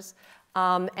entrepreneurs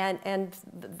and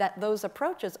that those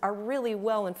approaches are really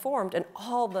well informed in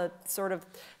all the sort of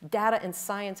data and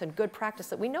science and good practice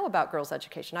that we know about girls'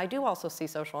 education. I do also see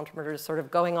social entrepreneurs sort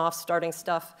of going off, starting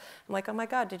stuff. I'm like, oh my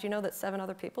God, did you know that 7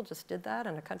 other people just did that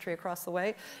in a country across the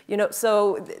way?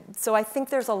 So I think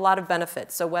there's a lot of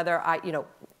benefit. So whether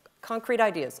concrete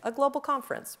ideas, a global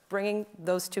conference, bringing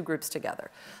those 2 groups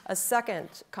together. A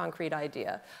second concrete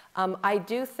idea, I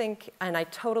do think, and I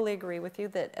totally agree with you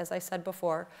that, as I said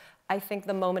before, I think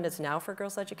the moment is now for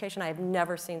girls' education. I have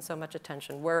never seen so much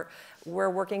attention. We're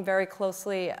working very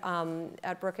closely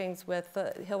at Brookings with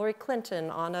Hillary Clinton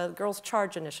on a Girls'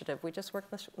 Charge initiative. We just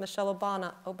worked with Michelle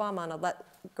Obama on a Let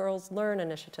Girls Learn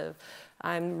initiative.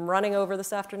 I'm running over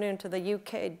this afternoon to the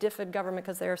UK DFID government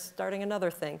because they're starting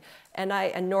another thing.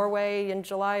 And Norway in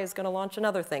July is going to launch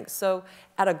another thing. So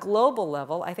at a global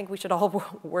level, I think we should all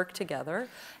work together.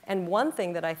 And one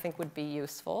thing that I think would be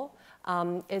useful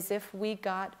is if we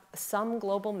got some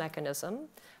global mechanism,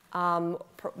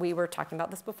 we were talking about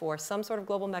this before, some sort of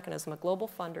global mechanism, a global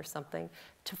fund or something,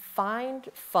 to find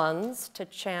funds to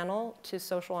channel to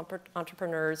social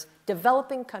entrepreneurs,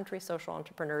 developing country social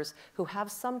entrepreneurs who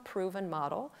have some proven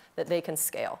model that they can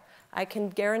scale. I can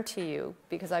guarantee you,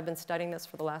 because I've been studying this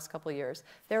for the last couple of years,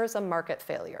 there is a market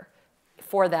failure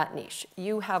for that niche.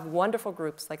 You have wonderful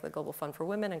groups like the Global Fund for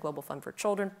Women and Global Fund for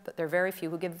Children, but there are very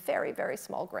few who give very, very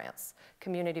small grants,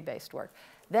 community-based work.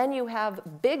 Then you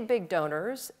have big, big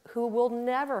donors who will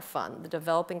never fund the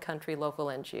developing country local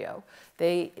NGO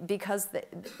because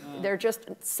they're just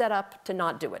set up to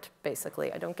not do it,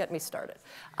 basically. Don't get me started.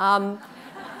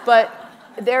 But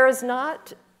there is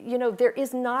not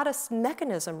a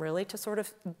mechanism really to sort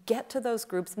of get to those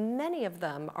groups. Many of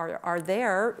them are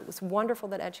there. It's wonderful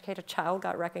that Educate a Child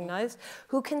got recognized,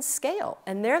 who can scale.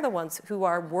 And they're the ones who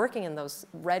are working in those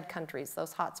red countries,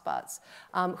 those hotspots,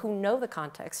 who know the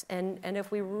context. And if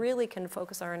we really can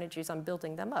focus our energies on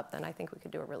building them up, then I think we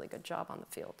could do a really good job on the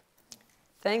field.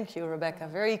 Thank you, Rebecca.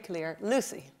 Very clear.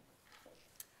 Lucy.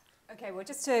 Okay, well,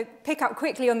 just to pick up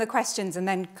quickly on the questions and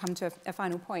then come to a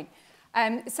final point.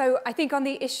 So I think on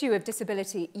the issue of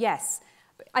disability, yes,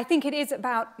 I think it is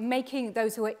about making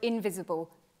those who are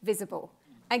invisible visible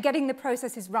and getting the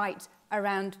processes right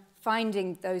around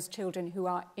finding those children who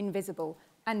are invisible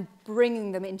and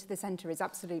bringing them into the centre is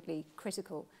absolutely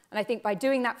critical. And I think by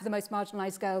doing that for the most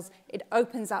marginalised girls, it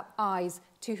opens up eyes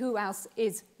to who else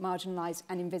is marginalised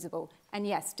and invisible. And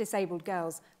yes, disabled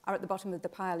girls are at the bottom of the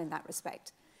pile in that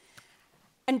respect.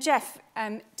 And Jeff,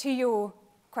 to your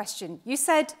question, you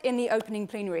said in the opening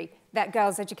plenary that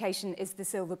girls' education is the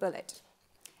silver bullet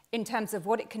in terms of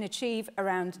what it can achieve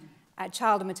around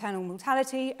child and maternal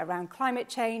mortality, around climate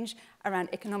change, around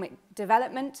economic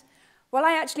development. Well,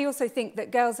 I actually also think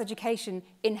that girls' education,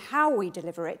 in how we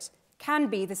deliver it, can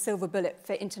be the silver bullet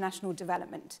for international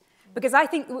development. Because I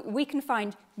think we can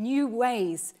find new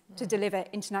ways to deliver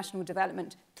international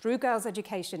development through girls'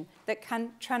 education that can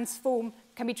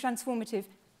be transformative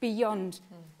beyond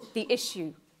the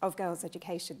issue of girls'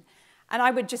 education. And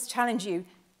I would just challenge you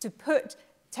to put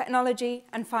technology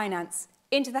and finance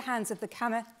into the hands of the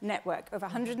CAMA network of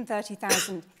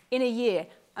 130,000 in a year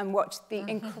and watch the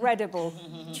incredible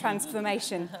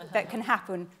transformation that can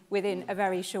happen within a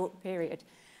very short period.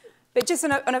 But just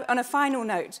on a final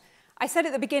note, I said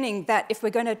at the beginning that if we're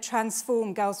going to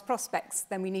transform girls' prospects,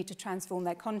 then we need to transform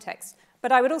their context.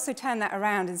 But I would also turn that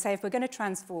around and say if we're going to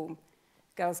transform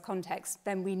girls' context,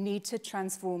 then we need to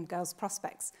transform girls'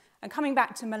 prospects. And coming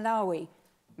back to Malawi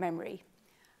memory,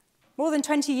 more than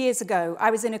 20 years ago,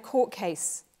 I was in a court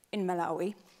case in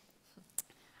Malawi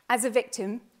as a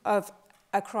victim of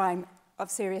a crime of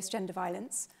serious gender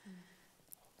violence.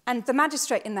 And the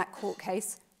magistrate in that court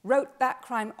case wrote that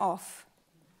crime off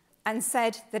and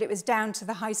said that it was down to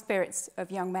the high spirits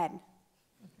of young men.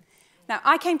 Now,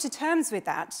 I came to terms with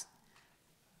that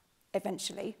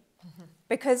eventually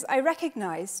because I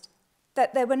recognized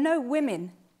that there were no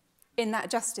women in that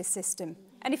justice system.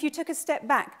 And if you took a step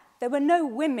back, there were no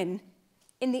women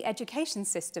in the education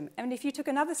system. And if you took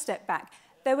another step back,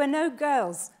 there were no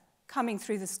girls coming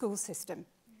through the school system.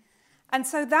 And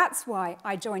so that's why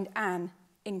I joined Anne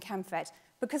in CAMFED,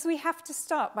 because we have to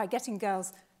start by getting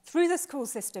girls through the school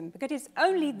system, because it's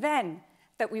only then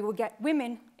that we will get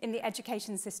women in the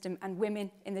education system and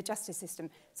women in the justice system.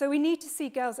 So we need to see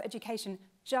girls' education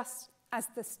just as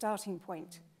the starting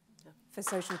point for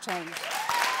social change.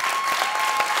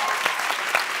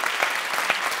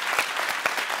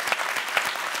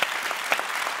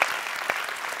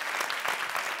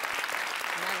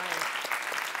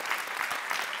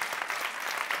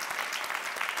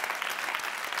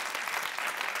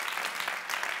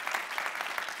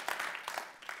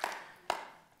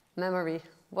 Memory,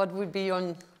 what would be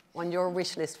on your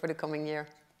wish list for the coming year?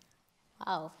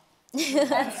 Wow.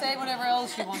 And say whatever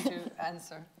else you want to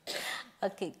answer.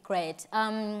 Okay, great.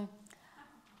 Wow,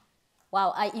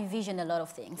 I envision a lot of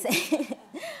things.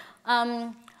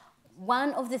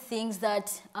 One of the things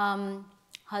that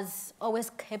has always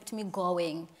kept me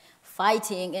going,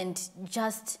 fighting, and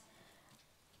just,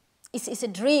 it's a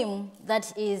dream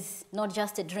that is not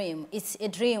just a dream. It's a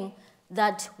dream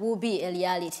that will be a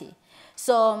reality.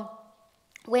 So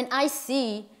when I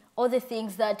see all the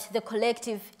things that the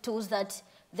collective tools that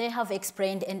they have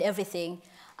explained and everything,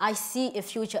 I see a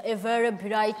future, a very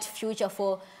bright future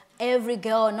for every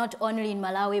girl, not only in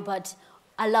Malawi, but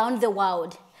around the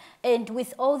world. And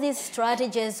with all these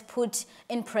strategies put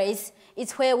in place,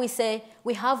 it's where we say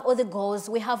we have all the goals,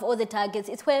 we have all the targets.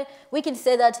 It's where we can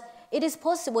say that it is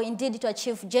possible indeed to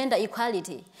achieve gender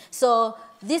equality. So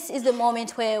this is the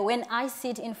moment where when I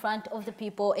sit in front of the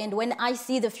people and when I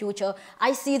see the future,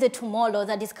 I see the tomorrow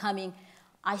that is coming,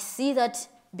 I see that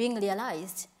being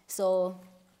realized. So,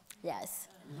 yes.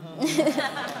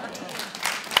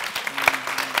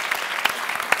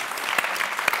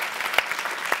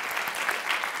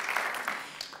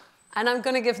 And I'm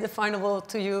going to give the final word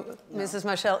to you, Mrs.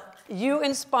 Marshall. You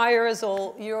inspire us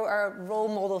all. You are a role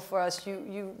model for us.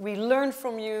 We learn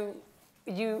from you.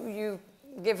 You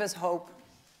give us hope.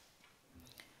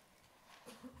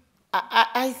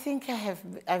 I think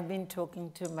I've been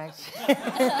talking too much.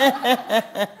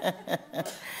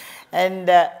 And,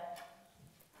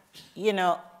 you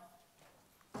know,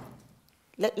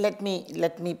 let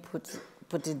me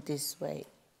put it this way.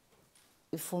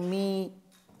 For me,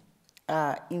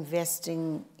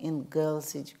 investing in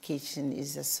girls' education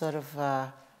is a sort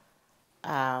of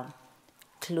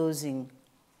closing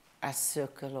a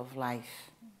circle of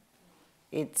life.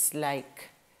 It's like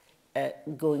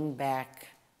going back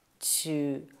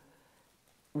to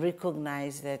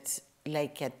recognize that,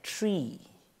 like a tree,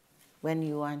 when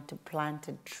you want to plant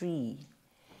a tree,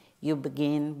 you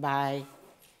begin by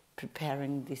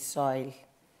preparing the soil,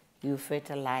 you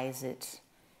fertilize it,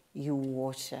 you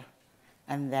water,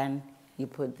 and then you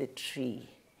put the tree.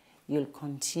 you'll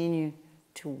continue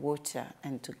to water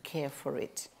and to care for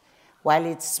it. While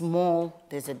it's small,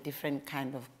 there's a different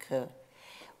kind of care.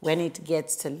 When it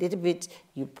gets a little bit,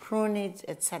 you prune it,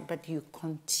 etc., but you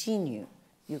continue,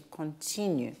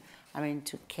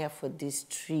 to care for this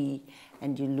tree,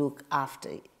 and you look after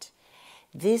it.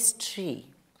 This tree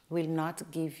will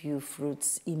not give you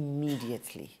fruits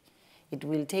immediately. It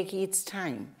will take its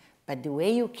time, but the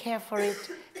way you care for it,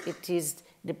 it is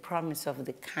the promise of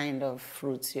the kind of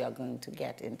fruits you are going to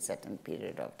get in a certain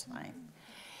period of time.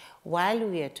 While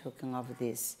we are talking of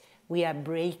this, we are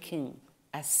breaking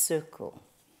a circle.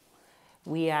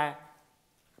 We are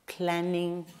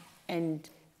planning and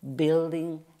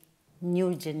building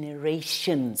new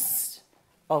generations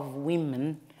of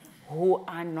women who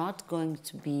are not going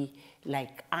to be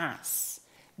like us,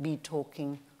 be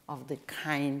talking of the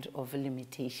kind of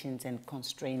limitations and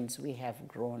constraints we have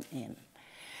grown in.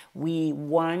 We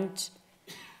want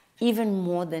even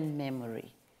more than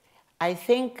memory. I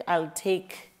think I'll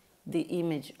take the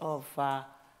image of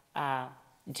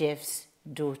Jeff's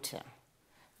daughter,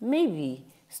 maybe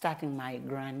starting my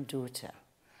granddaughter,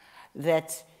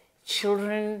 that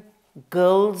children,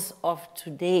 girls of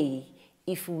today,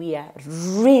 if we are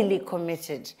really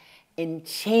committed in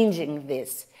changing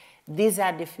this, these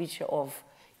are the future of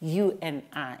you and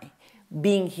I,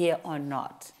 being here or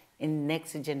not. In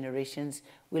next generations,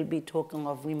 we'll be talking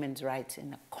of women's rights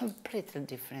in a completely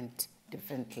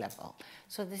different level.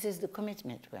 So this is the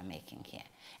commitment we're making here.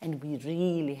 And we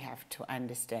really have to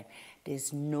understand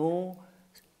there's no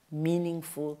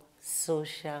meaningful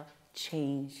social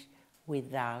change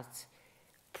without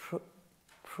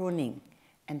pruning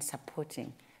and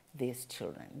supporting these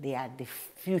children. They are the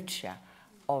future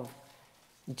of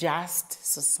just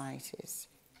societies,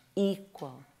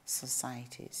 equal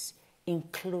societies,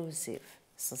 inclusive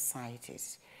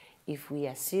societies. If we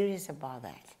are serious about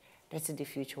that, that's the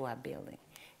future we're building.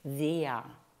 They are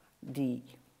the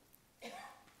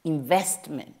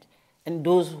investment, and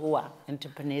those who are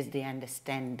entrepreneurs, they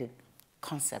understand the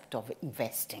concept of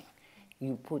investing.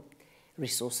 You put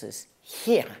resources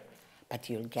here, but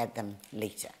you'll get them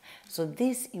later. So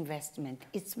this investment,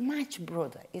 it's much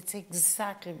broader. It's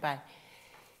exactly by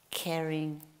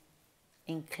caring,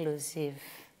 inclusive,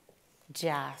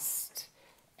 just,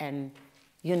 and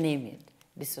you name it,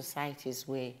 the societies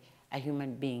where a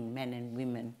human being, men and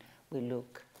women, will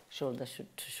look shoulder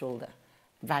to shoulder,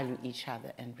 value each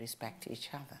other, and respect each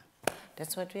other.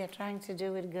 That's what we are trying to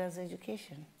do with girls'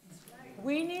 education.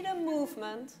 We need a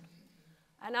movement,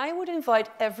 and I would invite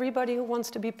everybody who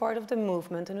wants to be part of the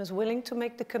movement and is willing to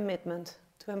make the commitment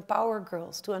to empower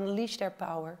girls, to unleash their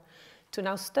power, to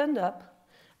now stand up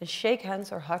and shake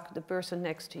hands or hug the person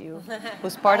next to you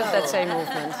who's part of that same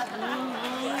movement.